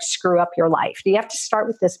to like screw up your life. You have to start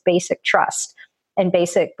with this basic trust and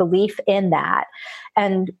basic belief in that.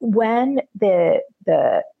 And when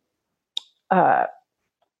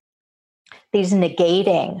these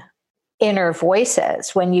negating inner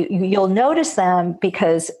voices, when you'll notice them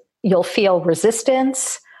because you'll feel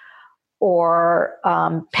resistance or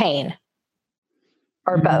pain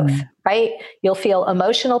or both, right? You'll feel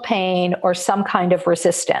emotional pain or some kind of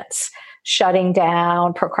resistance, shutting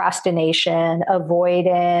down, procrastination,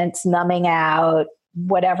 avoidance, numbing out,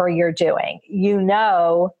 whatever you're doing. You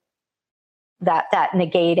know that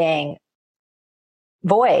negating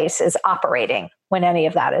voice is operating when any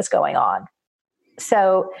of that is going on.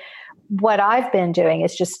 So what I've been doing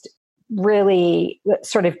is just really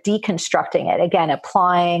sort of deconstructing it, again,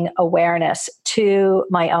 applying awareness to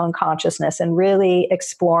my own consciousness and really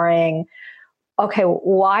exploring, okay,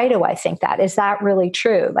 why do I think that? Is that really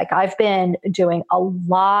true? Like, I've been doing a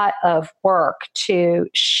lot of work to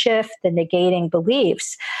shift the negating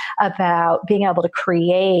beliefs about being able to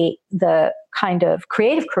create the kind of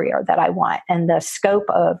creative career that I want and the scope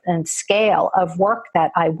of and scale of work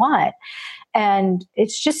that I want. And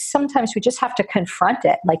it's just, sometimes we just have to confront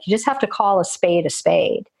it. Like, you just have to call a spade,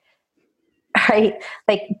 right?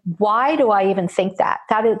 Like, why do I even think that?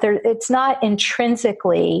 It's not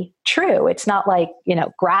intrinsically true. It's not like,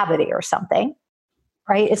 gravity or something,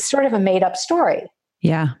 right? It's sort of a made up story.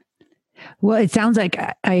 Yeah. Well, it sounds like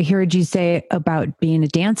I heard you say about being a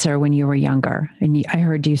dancer when you were younger. And I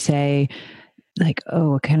heard you say like,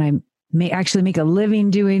 oh, can I actually make a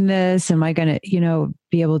living doing this? Am I going to,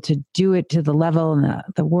 be able to do it to the level and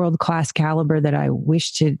the world-class caliber that I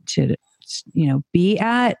wish to be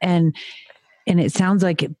at? And it sounds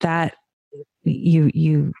like that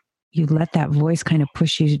you let that voice kind of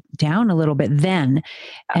push you down a little bit then.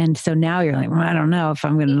 And so now you're like, well, I don't know if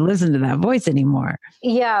I'm going to listen to that voice anymore.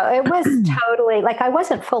 Yeah, it was totally like, I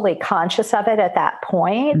wasn't fully conscious of it at that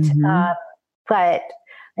point. But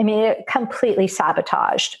I mean, it completely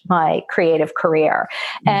sabotaged my creative career.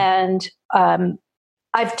 And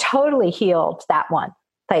I've totally healed that one.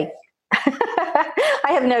 Like, I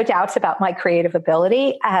have no doubts about my creative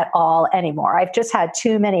ability at all anymore. I've just had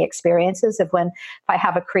too many experiences of when, if I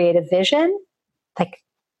have a creative vision, like,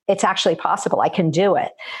 it's actually possible. I can do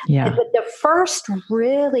it. Yeah. But the first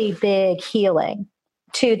really big healing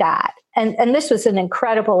to that, and this was an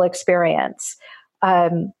incredible experience.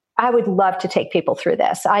 I would love to take people through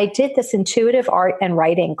this. I did this intuitive art and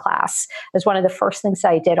writing class as one of the first things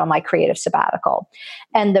I did on my creative sabbatical.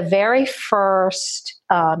 And the very first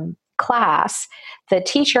class, the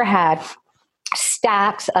teacher had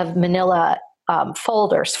stacks of manila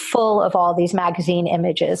folders full of all these magazine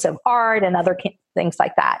images of art and other things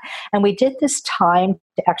like that. And we did this timed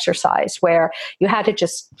exercise where you had to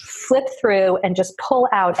just flip through and just pull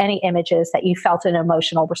out any images that you felt an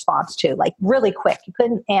emotional response to, like really quick. You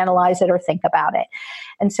couldn't analyze it or think about it.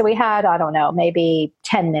 And so we had, I don't know, maybe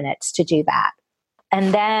 10 minutes to do that.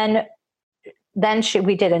 And then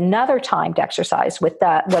we did another timed exercise with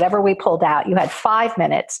whatever we pulled out. You had 5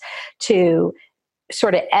 minutes to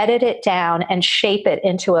sort of edit it down and shape it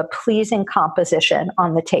into a pleasing composition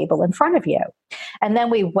on the table in front of you. And then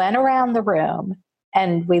we went around the room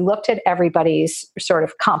and we looked at everybody's sort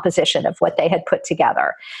of composition of what they had put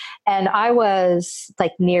together. And I was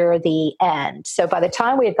like near the end. So by the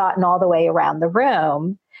time we had gotten all the way around the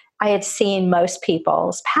room, I had seen most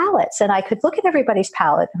people's palettes, and I could look at everybody's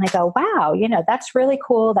palette and I go, wow, that's really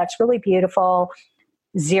cool. That's really beautiful.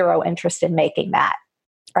 Zero interest in making that,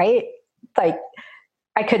 right? Like,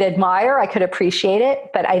 I could admire, I could appreciate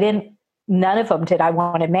it, but none of them did I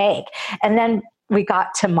want to make. And then we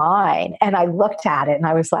got to mine and I looked at it and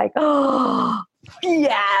I was like, oh,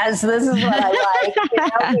 yes, this is what I like.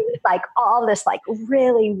 It was like all this like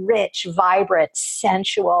really rich, vibrant,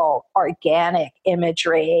 sensual, organic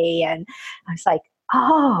imagery. And I was like,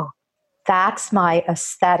 oh, that's my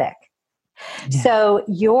aesthetic. Yeah. So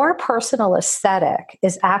your personal aesthetic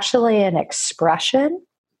is actually an expression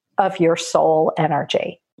of your soul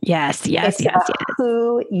energy. Yes.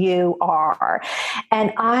 Who you are.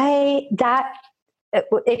 And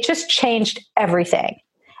it just changed everything.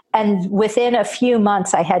 And within a few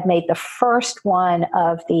months, I had made the first one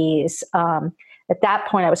of these. At that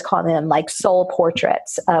point, I was calling them like soul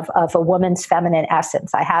portraits of a woman's feminine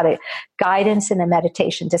essence. I had a guidance and a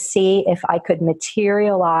meditation to see if I could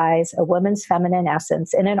materialize a woman's feminine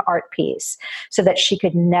essence in an art piece so that she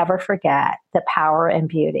could never forget the power and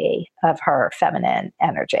beauty of her feminine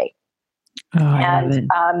energy. Oh, I love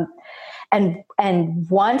it. And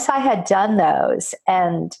once I had done those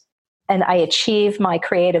and and I achieve my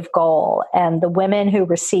creative goal. And the women who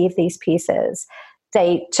receive these pieces,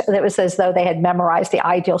 it was as though they had memorized the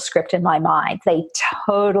ideal script in my mind. They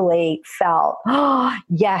totally felt, oh,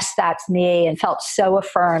 yes, that's me, and felt so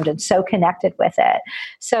affirmed and so connected with it.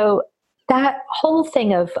 So that whole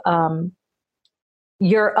thing of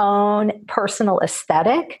your own personal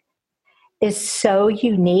aesthetic is so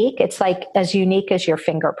unique. It's like as unique as your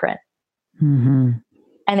fingerprint. Mm-hmm.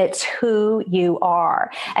 And it's who you are.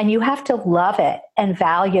 And you have to love it and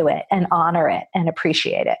value it and honor it and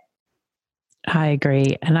appreciate it. I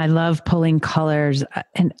agree. And I love pulling colors.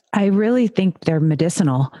 And I really think they're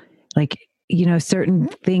medicinal. Like, certain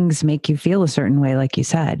things make you feel a certain way, like you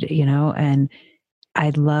said, and I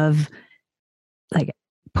love like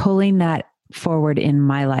pulling that forward in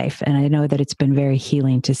my life. And I know that it's been very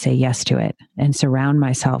healing to say yes to it and surround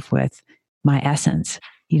myself with my essence,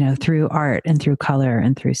 through art and through color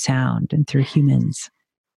and through sound and through humans.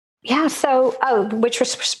 Yeah. So, which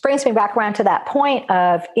brings me back around to that point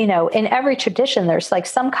of, in every tradition, there's like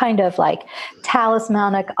some kind of like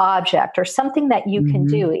talismanic object or something that you can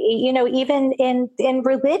do, even in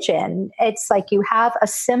religion, it's like you have a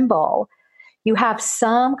symbol, you have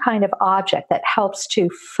some kind of object that helps to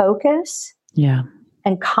focus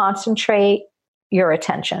and concentrate your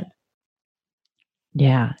attention.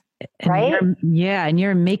 Yeah. And right? And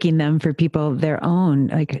you're making them for people their own.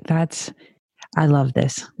 Like I love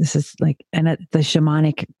this. This is like, and the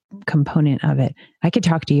shamanic component of it. I could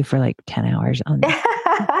talk to you for like 10 hours on this.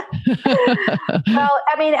 Well,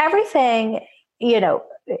 I mean, everything,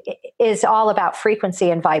 is all about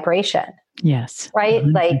frequency and vibration. Yes. Right?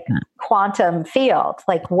 100%. Like quantum field,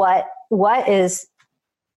 like what is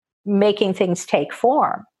making things take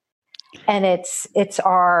form. And it's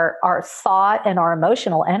our thought and our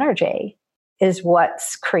emotional energy is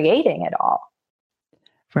what's creating it all.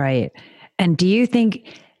 Right. And do you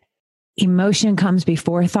think emotion comes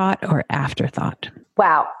before thought or after thought?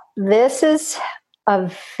 Wow. This is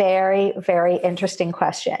a very, very interesting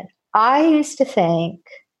question. I used to think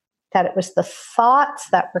that it was the thoughts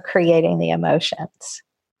that were creating the emotions.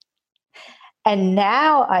 And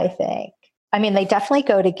now I think, they definitely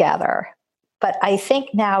go together. But I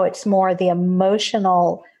think now it's more the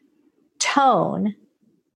emotional tone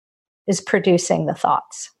is producing the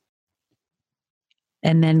thoughts.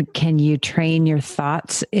 And then can you train your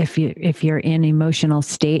thoughts if you're in emotional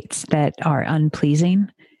states that are unpleasing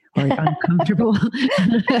or uncomfortable?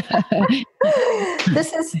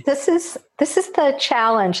 This is the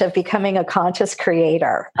challenge of becoming a conscious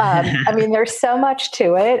creator. There's so much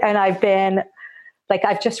to it, and I've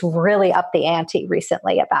just really upped the ante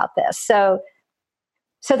recently about this. So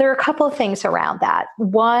there are a couple of things around that.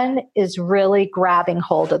 One is really grabbing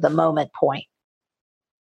hold of the moment point,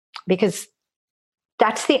 because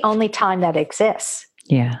that's the only time that exists.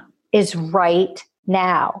 Yeah. Is right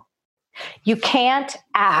now. You can't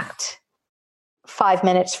act 5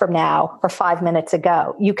 minutes from now or 5 minutes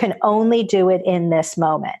ago. You can only do it in this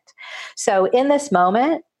moment. So in this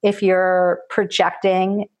moment, if you're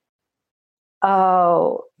projecting,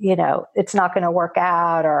 it's not going to work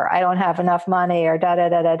out, or I don't have enough money, or da, da,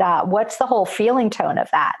 da, da, da. What's the whole feeling tone of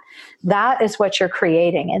that? That is what you're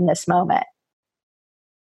creating in this moment.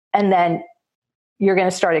 And then you're going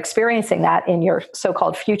to start experiencing that in your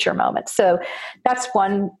so-called future moments. So that's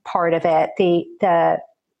one part of it. The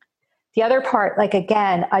other part,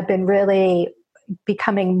 again, I've been really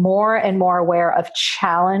becoming more and more aware of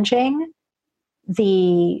challenging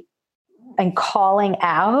and calling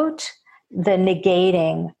out the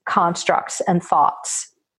negating constructs and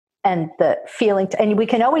thoughts and the feeling. And we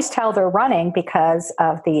can always tell they're running because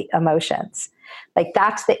of the emotions.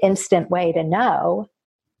 That's the instant way to know,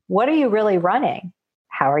 what are you really running?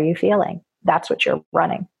 How are you feeling? That's what you're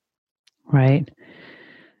running. Right.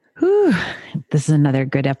 Whew. This is another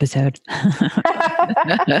good episode. There's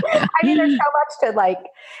so much to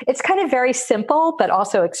it's kind of very simple, but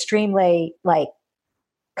also extremely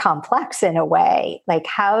complex in a way,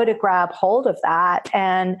 how to grab hold of that.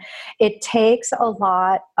 And it takes a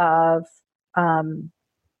lot of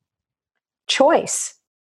choice.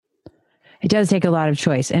 It does take a lot of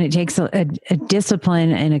choice, and it takes a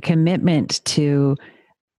discipline and a commitment to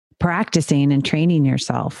practicing and training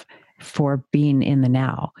yourself for being in the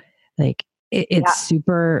now. It's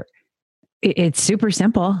super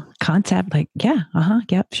simple concept.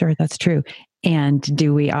 Sure, that's true. And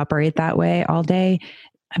do we operate that way all day?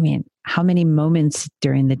 How many moments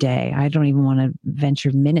during the day? I don't even want to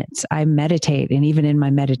venture minutes. I meditate, and even in my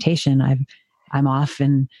meditation, I'm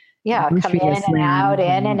often come in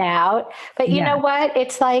and out. But you know what?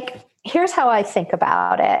 It's here's how I think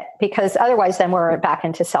about it, because otherwise then we're back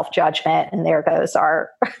into self-judgment, and there goes our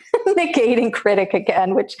negating critic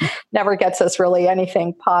again, which never gets us really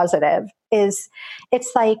anything positive. Is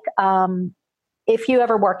it's like, if you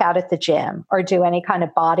ever work out at the gym or do any kind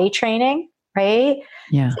of body training, right?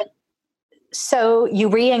 Yeah. So you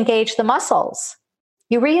re-engage the muscles.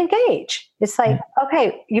 You re-engage. It's like,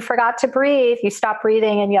 okay, you forgot to breathe. You stop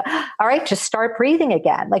breathing and all right, just start breathing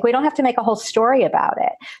again. Like, we don't have to make a whole story about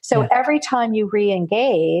it. So every time you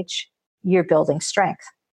re-engage, you're building strength.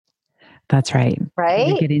 That's right. Right.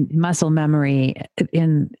 You're getting muscle memory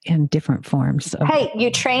in different forms. Hey,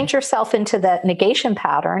 you trained yourself into the negation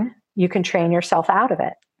pattern. You can train yourself out of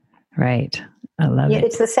it. Right. I love it.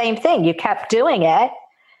 It's the same thing. You kept doing it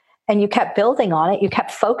and you kept building on it. You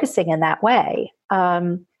kept focusing in that way.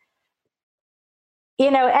 And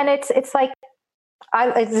it's like,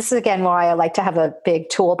 this is again why I like to have a big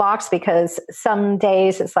toolbox, because some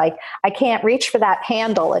days it's like, I can't reach for that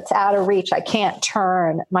handle. It's out of reach. I can't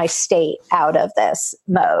turn my state out of this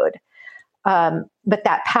mode. But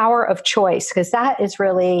that power of choice, because that is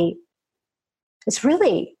really, it's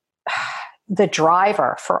really the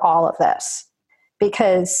driver for all of this,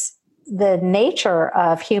 because the nature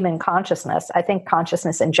of human consciousness, I think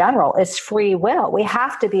consciousness in general, is free will. We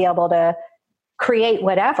have to be able to create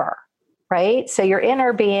whatever, right? So your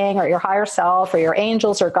inner being or your higher self or your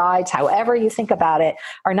angels or guides, however you think about it,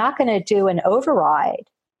 are not going to do an override.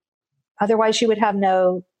 Otherwise, you would have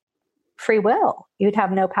no free will. You'd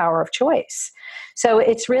have no power of choice. So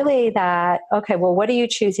it's really that, okay, well, what are you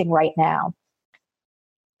choosing right now?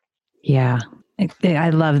 Yeah, I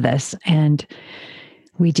love this. And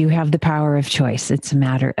we do have the power of choice. It's a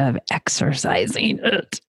matter of exercising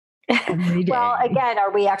it every day. Well, again,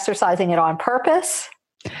 are we exercising it on purpose?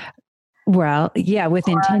 Well, yeah, with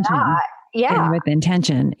intention. Not? Yeah. And with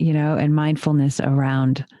intention, and mindfulness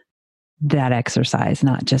around that exercise,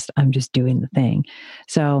 not just, I'm just doing the thing.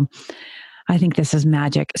 So I think this is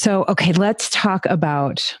magic. So, okay, let's talk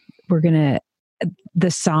about, the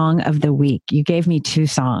song of the week. You gave me 2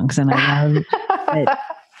 songs and I love it.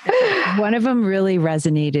 One of them really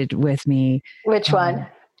resonated with me. Which one?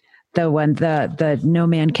 The one, the No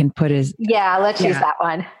Man Can Put His... Yeah, let's use that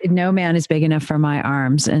one. No Man Is Big Enough for My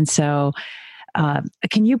Arms. And so,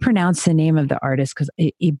 can you pronounce the name of the artist? Because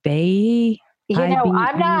eBay...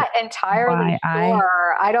 I'm not entirely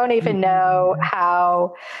sure. I don't even know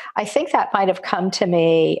how. I think that might have come to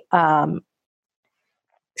me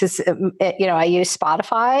because, I use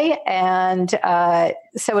Spotify, and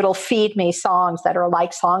so it'll feed me songs that are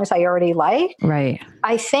like songs I already like. Right.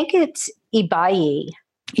 I think it's Ibai.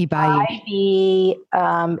 Ibai.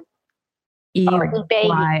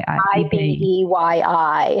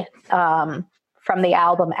 Ibei, from the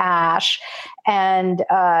album Ash, and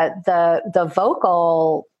the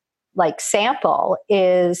vocal sample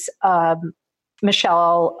is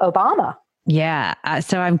Michelle Obama. Yeah.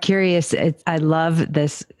 So I'm curious. I love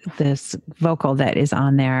this vocal that is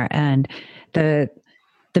on there, and the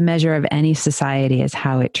measure of any society is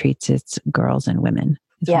how it treats its girls and women.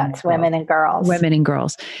 It's women and girls. Women and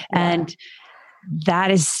girls. Yeah. And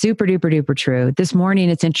that is super duper duper true. This morning,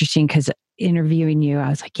 it's interesting because interviewing you, I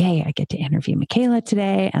was like, yay, I get to interview Mikhaila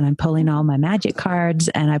today. And I'm pulling all my magic cards,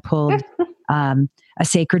 and I pulled a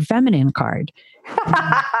sacred feminine card.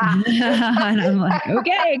 And I'm like,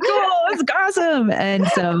 okay, cool. It's awesome. And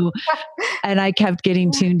so, and I kept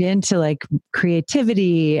getting tuned into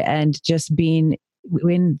creativity and just being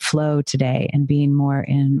in flow today, and being more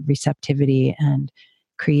in receptivity and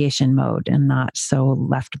creation mode, and not so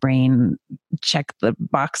left brain check the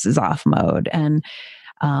boxes off mode. And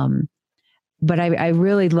but I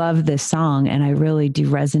really love this song, and I really do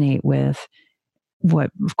resonate with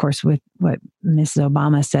what Mrs.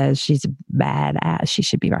 Obama says. She's a badass. She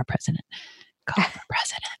should be our president. Call her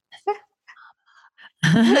president.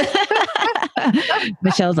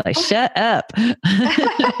 Michelle's like, shut up.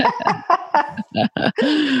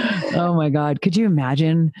 Oh my God. Could you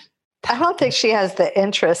imagine? I don't think she has the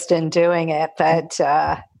interest in doing it, but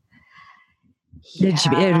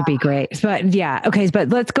it would be great. But yeah. Okay. But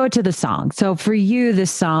let's go to the song. So for you, this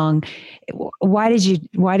song, why did you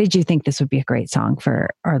think this would be a great song for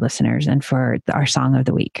our listeners and for our song of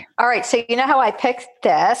the week? All right. So you know how I picked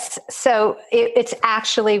this? So it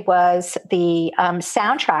actually was the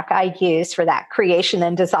soundtrack I used for that Creation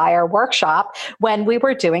and Desire workshop when we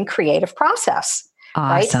were doing creative process.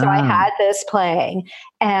 Awesome. Right. So I had this playing,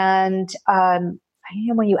 and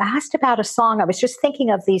when you asked about a song, I was just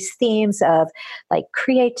thinking of these themes of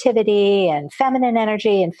creativity and feminine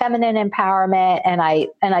energy and feminine empowerment. And I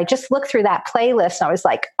just looked through that playlist, and I was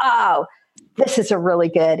like, oh, this is a really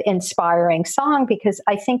good, inspiring song, because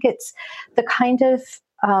I think it's the kind of,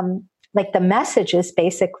 like, the message is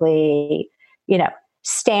basically,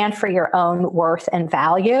 stand for your own worth and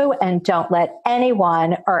value, and don't let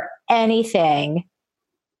anyone or anything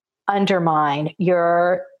undermine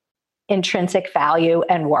your intrinsic value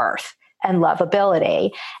and worth and lovability.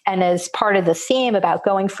 And as part of the theme about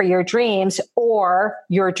going for your dreams or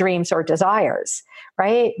desires,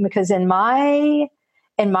 right? Because in my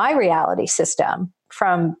reality system,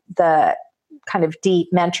 from the kind of deep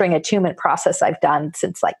mentoring attunement process I've done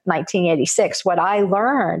since like 1986, what I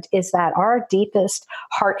learned is that our deepest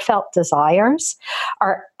heartfelt desires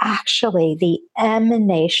are actually the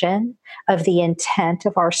emanation of the intent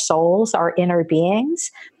of our souls, our inner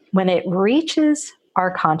beings, when it reaches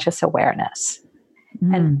our conscious awareness.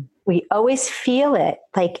 And we always feel it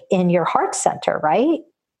like in your heart center, right?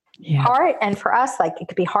 Yeah. Heart, and for us, like, it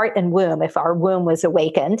could be heart and womb. If our womb was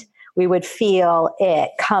awakened, we would feel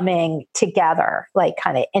it coming together, like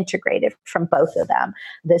kind of integrated from both of them,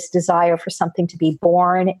 this desire for something to be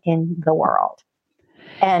born in the world.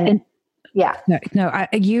 And yeah.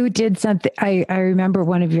 You did something. I remember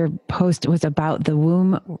one of your posts was about the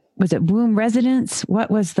womb. Was it womb resonance? What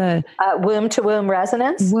was the womb to womb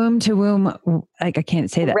resonance? Womb to womb. Like, I can't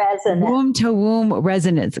say that. Resonance. Womb to womb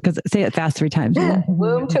resonance. Because say it fast 3 times.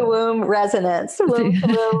 Womb to womb resonance. Womb to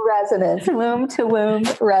womb resonance. Womb to womb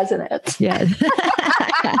resonance. Yes.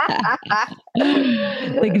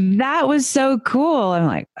 Like, that was so cool. I'm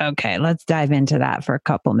like, okay, let's dive into that for a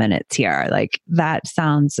couple minutes here. Like, that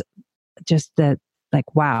sounds just like,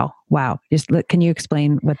 wow. Just can you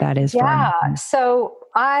explain what that is? Yeah. So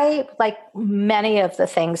I, like many of the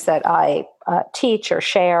things that I teach or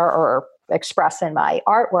share or express in my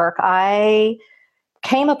artwork, I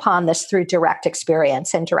came upon this through direct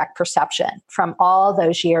experience and direct perception from all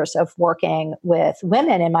those years of working with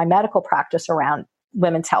women in my medical practice around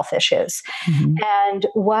women's health issues. Mm-hmm. And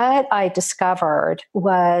what I discovered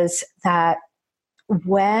was that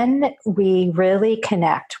when we really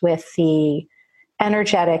connect with the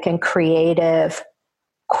energetic and creative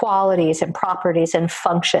qualities and properties and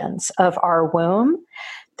functions of our womb,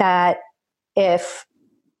 that if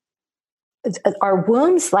our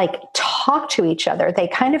wombs like talk to each other, they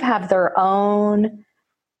kind of have their own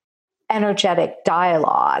energetic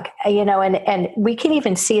dialogue, and we can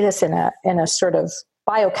even see this in a sort of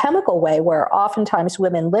biochemical way, where oftentimes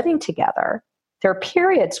women living together, their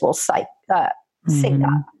periods will sync up,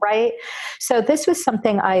 right? So this was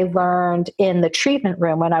something I learned in the treatment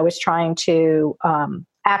room when I was trying to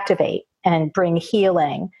activate and bring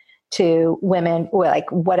healing to women, like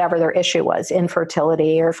whatever their issue was,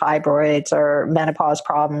 infertility or fibroids or menopause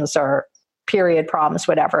problems or period problems,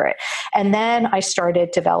 whatever. And then I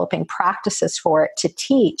started developing practices for it to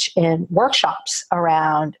teach in workshops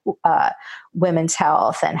around women's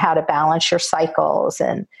health and how to balance your cycles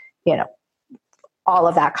and, all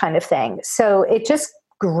of that kind of thing. So it just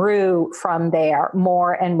grew from there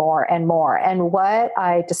more and more and more. And what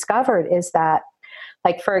I discovered is that,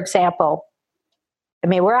 like, for example,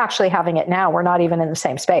 we're actually having it now. We're not even in the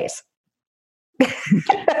same space.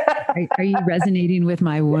 Are you resonating with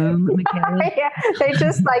my womb, Mikhaila? Yeah,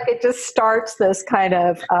 it just starts this kind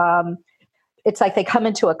of, it's like they come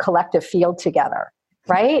into a collective field together,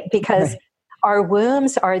 right? Because our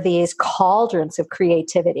wombs are these cauldrons of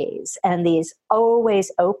creativities and these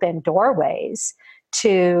always open doorways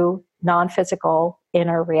to non-physical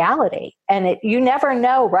inner reality. And you never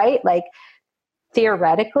know, right? Like,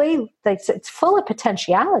 theoretically, it's full of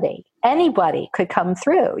potentiality. Anybody could come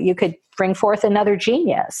through. You could bring forth another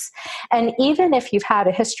genius. And even if you've had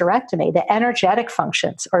a hysterectomy, the energetic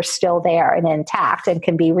functions are still there and intact and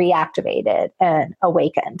can be reactivated and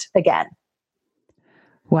awakened again.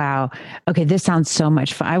 Wow. Okay. This sounds so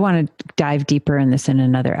much fun. I want to dive deeper in this in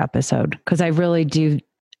another episode, because I really do.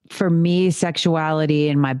 For me, sexuality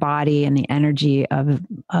and my body and the energy of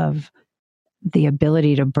the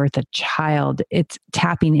ability to birth a child, it's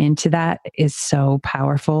tapping into that is so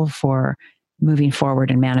powerful for moving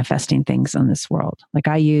forward and manifesting things in this world. Like,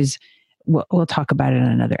 we'll talk about it in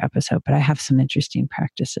another episode, but I have some interesting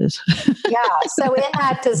practices. Yeah. So in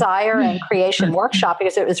that desire and creation workshop,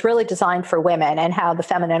 because it was really designed for women and how the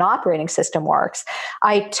feminine operating system works,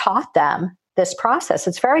 I taught them this process.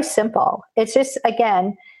 It's very simple. It's just,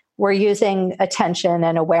 again, we're using attention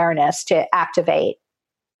and awareness to activate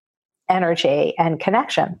energy and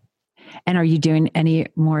connection. And are you doing any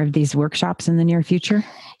more of these workshops in the near future?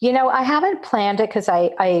 I haven't planned it because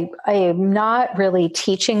I am not really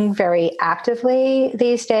teaching very actively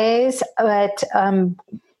these days. But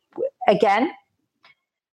again,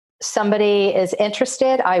 somebody is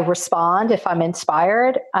interested, I respond. If I'm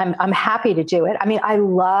inspired, I'm happy to do it. I mean, I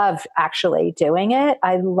love actually doing it.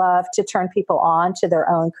 I love to turn people on to their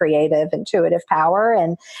own creative, intuitive power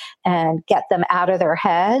and get them out of their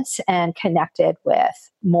heads and connected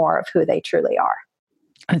with more of who they truly are.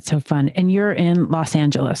 That's so fun. And you're in Los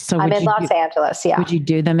Angeles. So I'm in Los Angeles. Yeah. Would you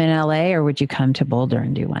do them in LA or would you come to Boulder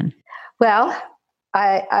and do one? Well,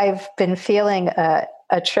 I've been feeling a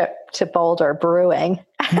trip to Boulder brewing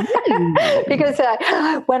because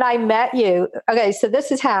when I met you, okay, so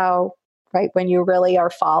this is how, right, when you really are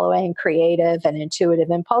following creative and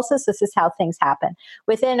intuitive impulses, this is how things happen.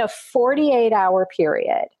 Within a 48-hour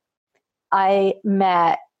period, I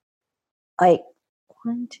met like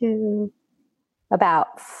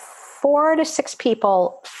about 4 to 6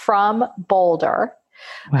 people from Boulder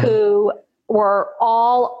who were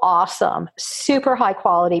all awesome, super high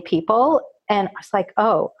quality people. And I was like,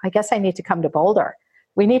 oh, I guess I need to come to Boulder.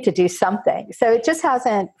 We need to do something. So it just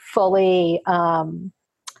hasn't fully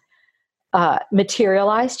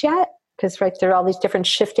materialized yet because right, there are all these different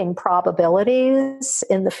shifting probabilities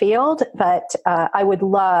in the field. But I would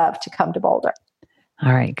love to come to Boulder.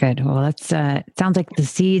 All right, good. Well, that's it sounds like the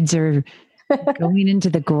seeds are going into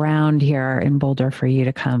the ground here in Boulder for you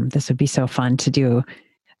to come. This would be so fun to do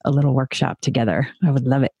a little workshop together. I would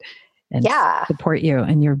love it. And support you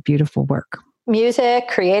and your beautiful work. Music,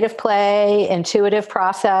 creative play, intuitive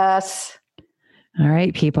process. All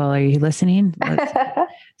right, people, are you listening?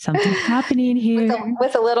 Something's happening here.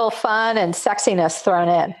 With a little fun and sexiness thrown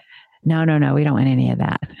in. No, we don't want any of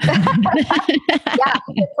that. Yeah,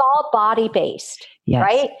 it's all body-based,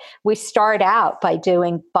 right? We start out by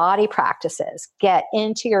doing body practices. Get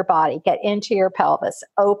into your body, get into your pelvis,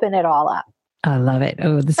 open it all up. I love it.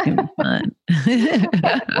 Oh, this is going to be fun.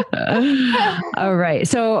 All right.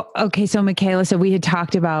 So Mikhaila, so we had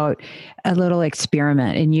talked about a little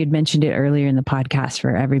experiment and you'd mentioned it earlier in the podcast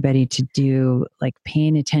for everybody to do, like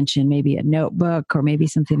paying attention, maybe a notebook or maybe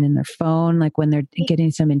something in their phone, like when they're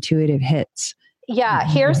getting some intuitive hits. Yeah.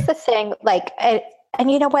 Here's the thing, like,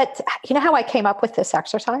 and you know what, you know how I came up with this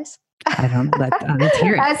exercise? I don't let's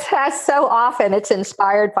hear it. As so often it's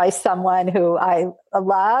inspired by someone who I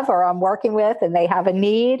love or I'm working with and they have a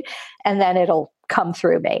need and then it'll come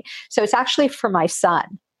through me. So it's actually for my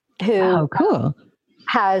son who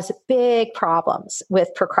has big problems with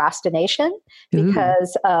procrastination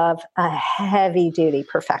because of a heavy duty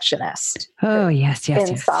perfectionist. Oh, yes.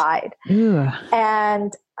 Inside. Yes.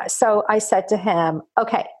 And so I said to him,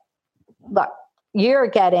 okay, look, you're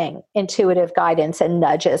getting intuitive guidance and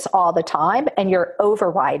nudges all the time, and you're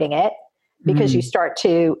overriding it because you start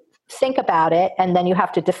to think about it, and then you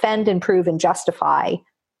have to defend and prove and justify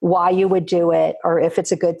why you would do it, or if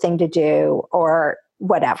it's a good thing to do, or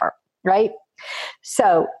whatever, right?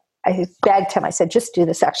 So I begged him, I said, just do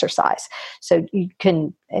this exercise. So you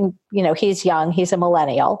can, and you know, he's young, he's a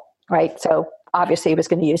millennial, right? So obviously he was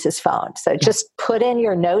going to use his phone. So just put in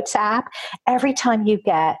your notes app. Every time you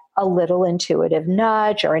get a little intuitive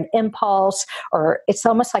nudge or an impulse, or it's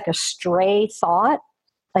almost like a stray thought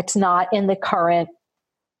that's not in the current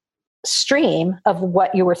stream of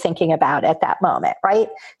what you were thinking about at that moment, right?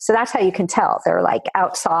 So that's how you can tell they're like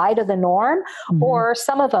outside of the norm, or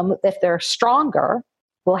some of them, if they're stronger,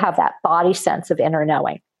 will have that body sense of inner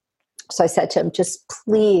knowing. So I said to him, just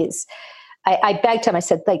please, I begged him, I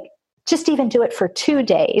said, like, just even do it for 2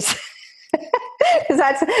 days. Because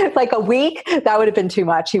that's like a week. That would have been too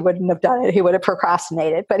much. He wouldn't have done it. He would have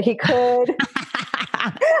procrastinated, but he could.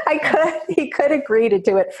 He could agree to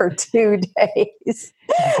do it for 2 days.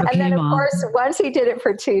 Okay, and then, of course, once he did it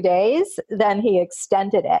for 2 days, then he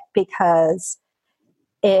extended it because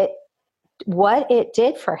what it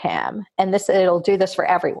did for him, and it'll do this for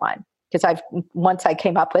everyone, because once I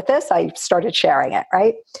came up with this, I started sharing it,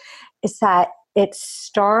 right? Is that it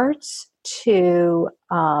starts to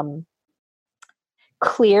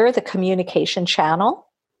clear the communication channel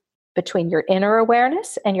between your inner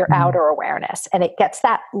awareness and your outer awareness. And it gets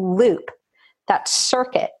that loop, that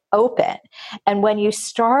circuit open. And when you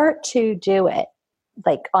start to do it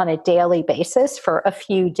like on a daily basis for a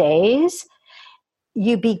few days,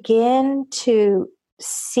 you begin to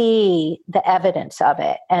see the evidence of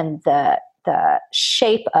it and the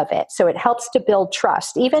shape of it. So it helps to build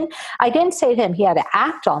trust. Even, I didn't say to him he had to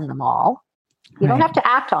act on them all. You don't have to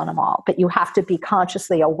act on them all, but you have to be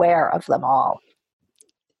consciously aware of them all.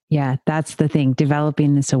 Yeah, that's the thing,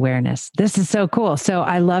 developing this awareness. This is so cool. So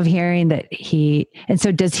I love hearing that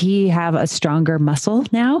so does he have a stronger muscle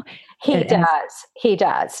now? He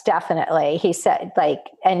does, definitely. He said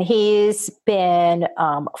and he's been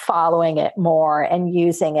following it more and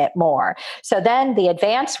using it more. So then the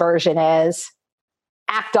advanced version is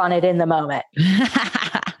act on it in the moment.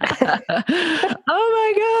 Oh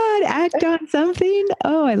my God. Act on something.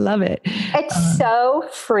 Oh, I love it. It's so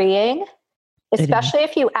freeing, especially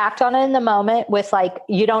if you act on it in the moment with like,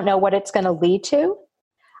 you don't know what it's going to lead to.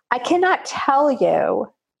 I cannot tell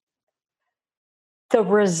you the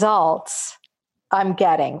results I'm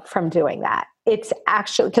getting from doing that. It's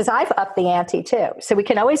actually, because I've upped the ante too. So we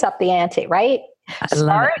can always up the ante, right?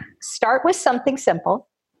 Start with something simple.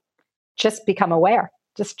 Just become aware.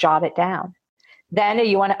 Just jot it down. Then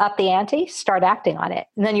you want to up the ante, start acting on it.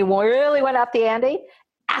 And then you really want to up the ante,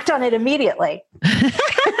 act on it immediately.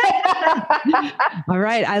 All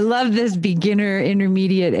right. I love this beginner,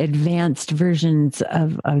 intermediate, advanced versions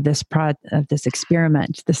of this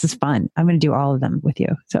experiment. This is fun. I'm going to do all of them with you.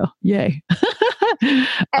 So yay. And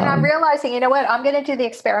I'm realizing, you know what? I'm going to do the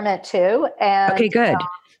experiment too. And okay, good.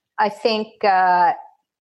 I think, because,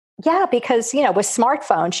 with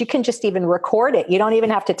smartphones, you can just even record it. You don't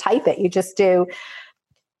even have to type it. You just do,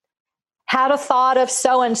 had a thought of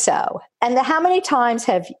so-and-so. And how many times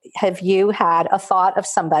have you had a thought of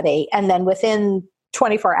somebody and then within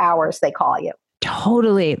 24 hours they call you?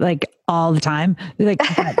 Totally. Like all the time. Like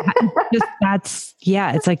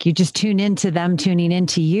it's like you just tune into them tuning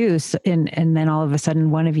into you. And then all of a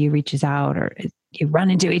sudden one of you reaches out or you run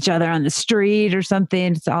into each other on the street or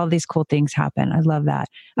something. It's all these cool things happen. I love that.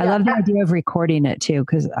 Yeah. I love the idea of recording it too,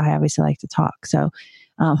 because I obviously like to talk. So,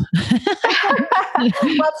 well,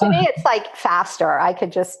 to me, it's like faster. I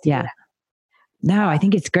could just, No, I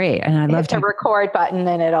think it's great. And I love the record button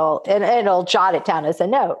and it'll jot it down as a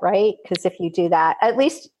note, right? Because if you do that, at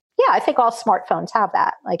least, I think all smartphones have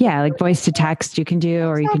that. Like voice to text you can do,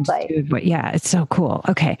 or you can just do it. Yeah, it's so cool.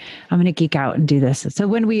 Okay. I'm going to geek out and do this. So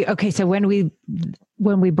when we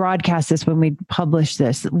broadcast this, when we publish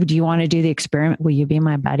this, do you want to do the experiment? Will you be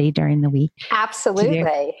my buddy during the week?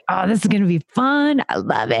 Absolutely. Oh, this is going to be fun. I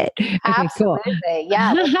love it. Okay, absolutely. Cool.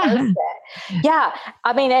 Yeah. Yeah.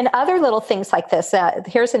 I mean, and other little things like this.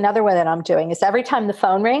 Here's another one that I'm doing is every time the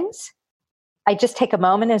phone rings, I just take a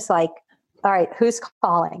moment. It's like, all right, who's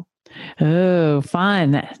calling? Oh,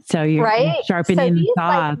 fun. So you're sharpening the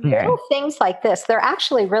thought there. Little things like this, they're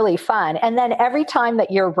actually really fun. And then every time that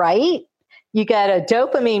you're right, you get a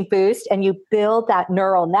dopamine boost and you build that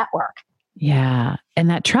neural network. Yeah. And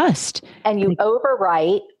that trust. And you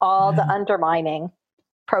overwrite all the undermining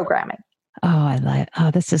programming.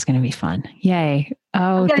 This is going to be fun. Yay.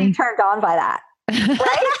 Oh, I'm getting turned on by that.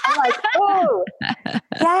 Right? I'm like, oh,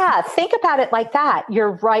 yeah, think about it like that.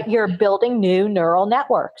 You're right. You're building new neural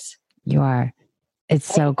networks. You are.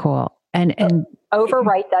 It's so cool. And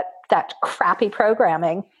overwrite that crappy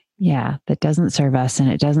programming. Yeah, that doesn't serve us,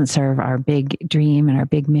 and it doesn't serve our big dream and our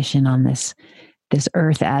big mission on this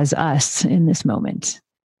earth as us in this moment.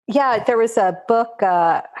 Yeah, there was a book,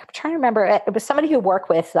 I'm trying to remember, it was somebody who worked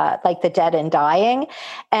with like the dead and dying.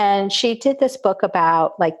 And she did this book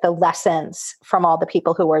about like the lessons from all the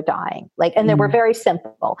people who were dying. And they were very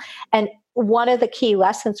simple. And one of the key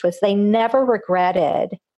lessons was they never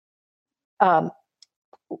regretted,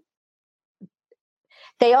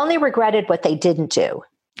 they only regretted what they didn't do.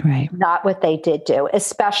 Right. Not what they did do,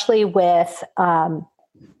 especially with,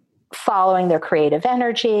 following their creative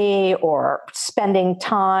energy or spending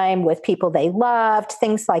time with people they loved,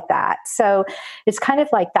 things like that. So it's kind of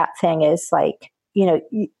like that thing is like,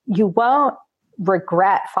 you won't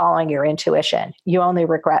regret following your intuition. You only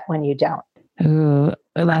regret when you don't. Ooh,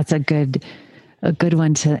 that's a good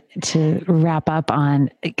one to wrap up on.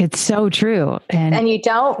 It's so true. And you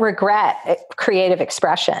don't regret creative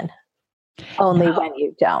expression only when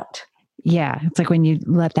you don't. Yeah. It's like when you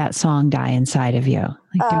let that song die inside of you.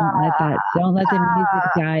 Like don't let the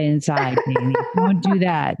music die inside, baby. Don't do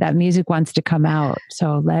that. That music wants to come out.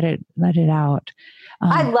 So let it out.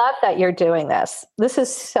 I love that you're doing this. This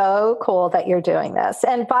is so cool that you're doing this.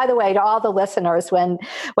 And by the way, to all the listeners, when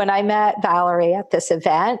I met Valerie at this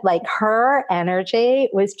event, like her energy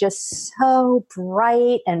was just so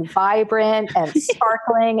bright and vibrant and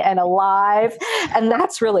sparkling and alive. And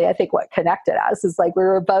that's really, I think, what connected us is like we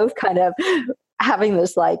were both kind of having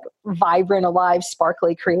this like vibrant, alive,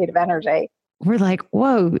 sparkly, creative energy. We're like,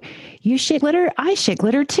 whoa, you shake glitter, I shake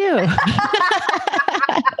glitter too.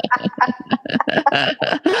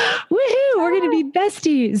 Woohoo, we're going to be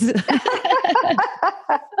besties.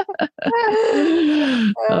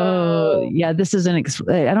 Oh, yeah, this is I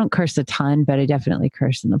don't curse a ton, but I definitely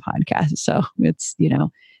curse in the podcast. So it's,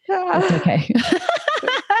 it's okay.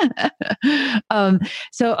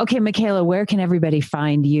 So, okay, Mikhaila, where can everybody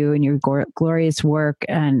find you and your glorious work?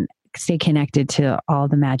 And stay connected to all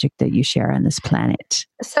the magic that you share on this planet?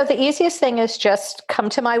 So the easiest thing is just come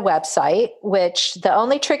to my website, which the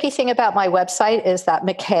only tricky thing about my website is that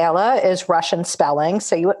Mikhaila is Russian spelling.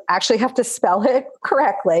 So you actually have to spell it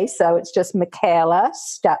correctly. So it's just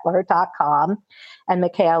MikhailaStettler.com. And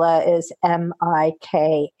Mikhaila is Mikhaila,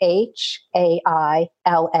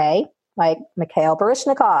 like Mikhail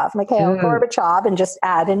Baryshnikov, Mikhail Gorbachev, and just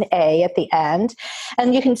add an A at the end.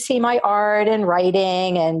 And you can see my art and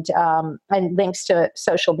writing and links to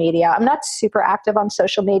social media. I'm not super active on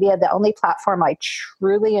social media. The only platform I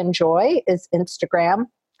truly enjoy is Instagram.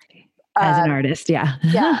 As an artist, yeah.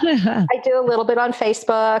 Yeah. I do a little bit on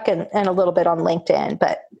Facebook and a little bit on LinkedIn,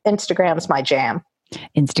 but Instagram's my jam.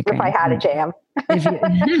 Instagram. If I had a jam.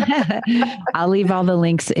 I'll leave all the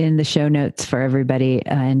links in the show notes for everybody.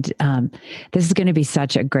 And this is going to be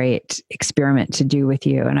such a great experiment to do with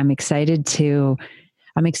you. And I'm excited to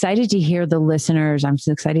hear the listeners. I'm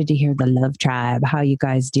so excited to hear the Love Tribe, how you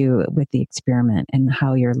guys do with the experiment and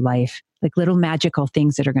how your life, like little magical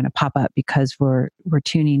things that are going to pop up because we're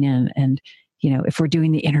tuning in. And, if we're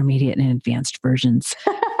doing the intermediate and advanced versions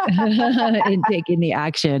and taking the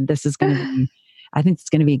action, I think it's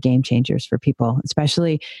going to be game changers for people,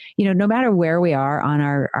 especially, no matter where we are on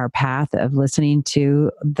our path of listening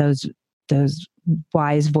to those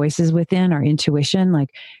wise voices within our intuition, like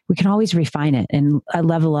we can always refine it and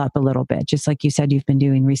level up a little bit, just like you said, you've been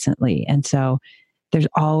doing recently. And so there's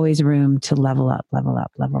always room to level up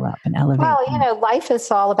and elevate. Well, life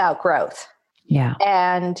is all about growth. Yeah.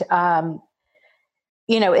 And,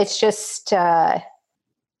 it's just,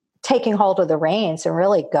 taking hold of the reins and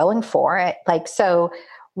really going for it. Like, so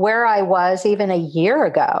where I was even a year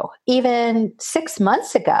ago, even 6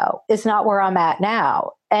 months ago is not where I'm at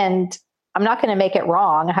now. And I'm not going to make it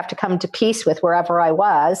wrong. I have to come to peace with wherever I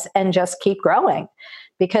was and just keep growing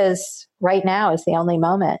because right now is the only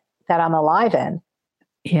moment that I'm alive in.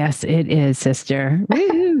 Yes, it is, sister.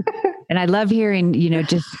 And I love hearing,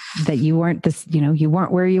 just that you weren't you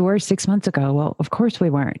weren't where you were 6 months ago. Well, of course we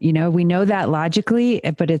weren't, we know that logically,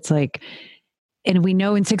 but it's like, and we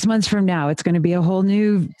know in 6 months from now, it's going to be a whole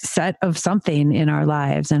new set of something in our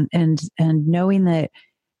lives. And knowing that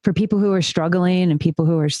for people who are struggling and people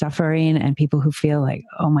who are suffering and people who feel like,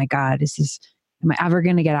 oh my God, am I ever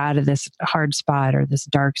going to get out of this hard spot or this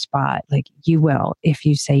dark spot? Like you will, if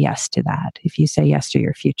you say yes to that, if you say yes to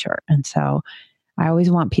your future. And so I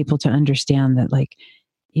always want people to understand that, like,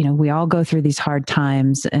 we all go through these hard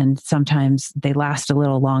times and sometimes they last a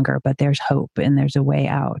little longer, but there's hope and there's a way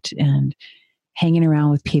out. And hanging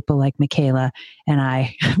around with people like Mikhaila and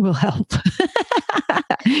I will help.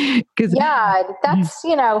 Yeah,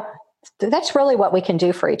 that's really what we can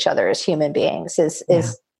do for each other as human beings is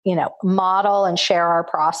model and share our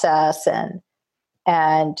process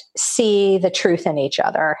and see the truth in each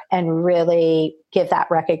other and really give that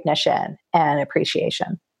recognition and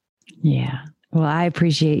appreciation. Yeah. Well, I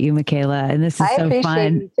appreciate you, Mikhaila, and this is so fun. I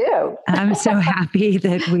appreciate you too. I'm so happy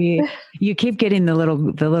that you keep getting the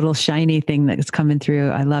little shiny thing that's coming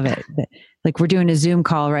through. I love it. Like we're doing a Zoom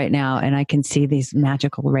call right now, and I can see these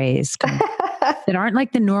magical rays that aren't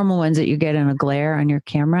like the normal ones that you get in a glare on your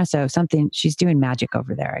camera. So she's doing magic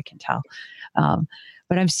over there. I can tell.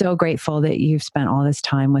 But I'm so grateful that you've spent all this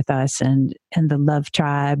time with us and the Love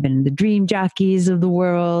Tribe and the dream jockeys of the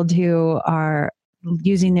world who are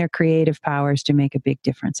using their creative powers to make a big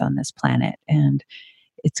difference on this planet. And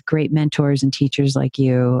it's great mentors and teachers like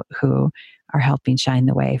you who are helping shine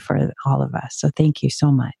the way for all of us. So thank you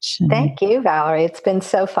so much. Thank you, Valerie. It's been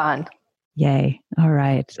so fun. Yay. All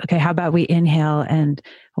right. Okay. How about we inhale and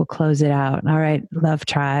we'll close it out. All right. Love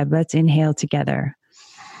Tribe. Let's inhale together.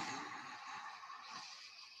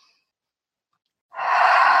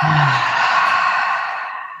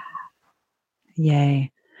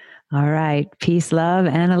 Yay. All right. Peace, love,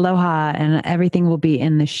 and aloha. And everything will be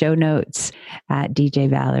in the show notes at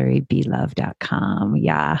djvaleriebelove.com.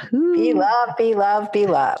 Yahoo. Be love, be love, be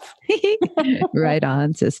love. Right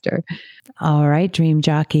on, sister. All right, dream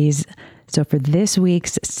jockeys. So for this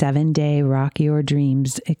week's 7-day Rock Your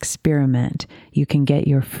Dreams experiment, you can get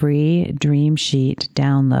your free dream sheet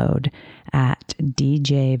download at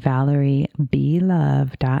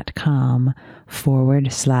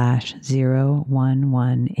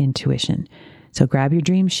djvaleriebelove.com/011 intuition. So grab your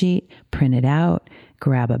dream sheet, print it out,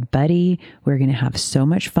 grab a buddy. We're going to have so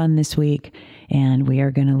much fun this week, and we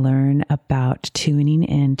are going to learn about tuning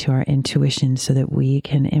into our intuition so that we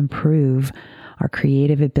can improve our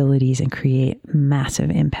creative abilities and create massive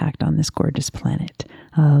impact on this gorgeous planet.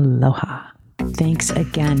 Aloha. Thanks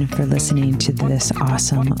again for listening to this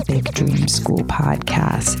awesome Big Dream School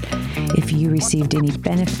podcast. If you received any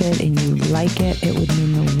benefit and you like it, it would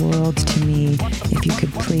mean the world to me if you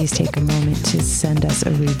could please take a moment to send us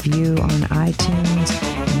a review on iTunes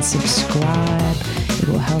and subscribe. It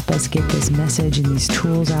will help us get this message and these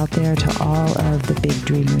tools out there to all of the big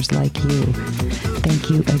dreamers like you. Thank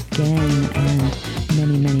you again, and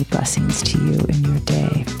many, many blessings to you in your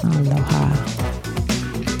day. Aloha.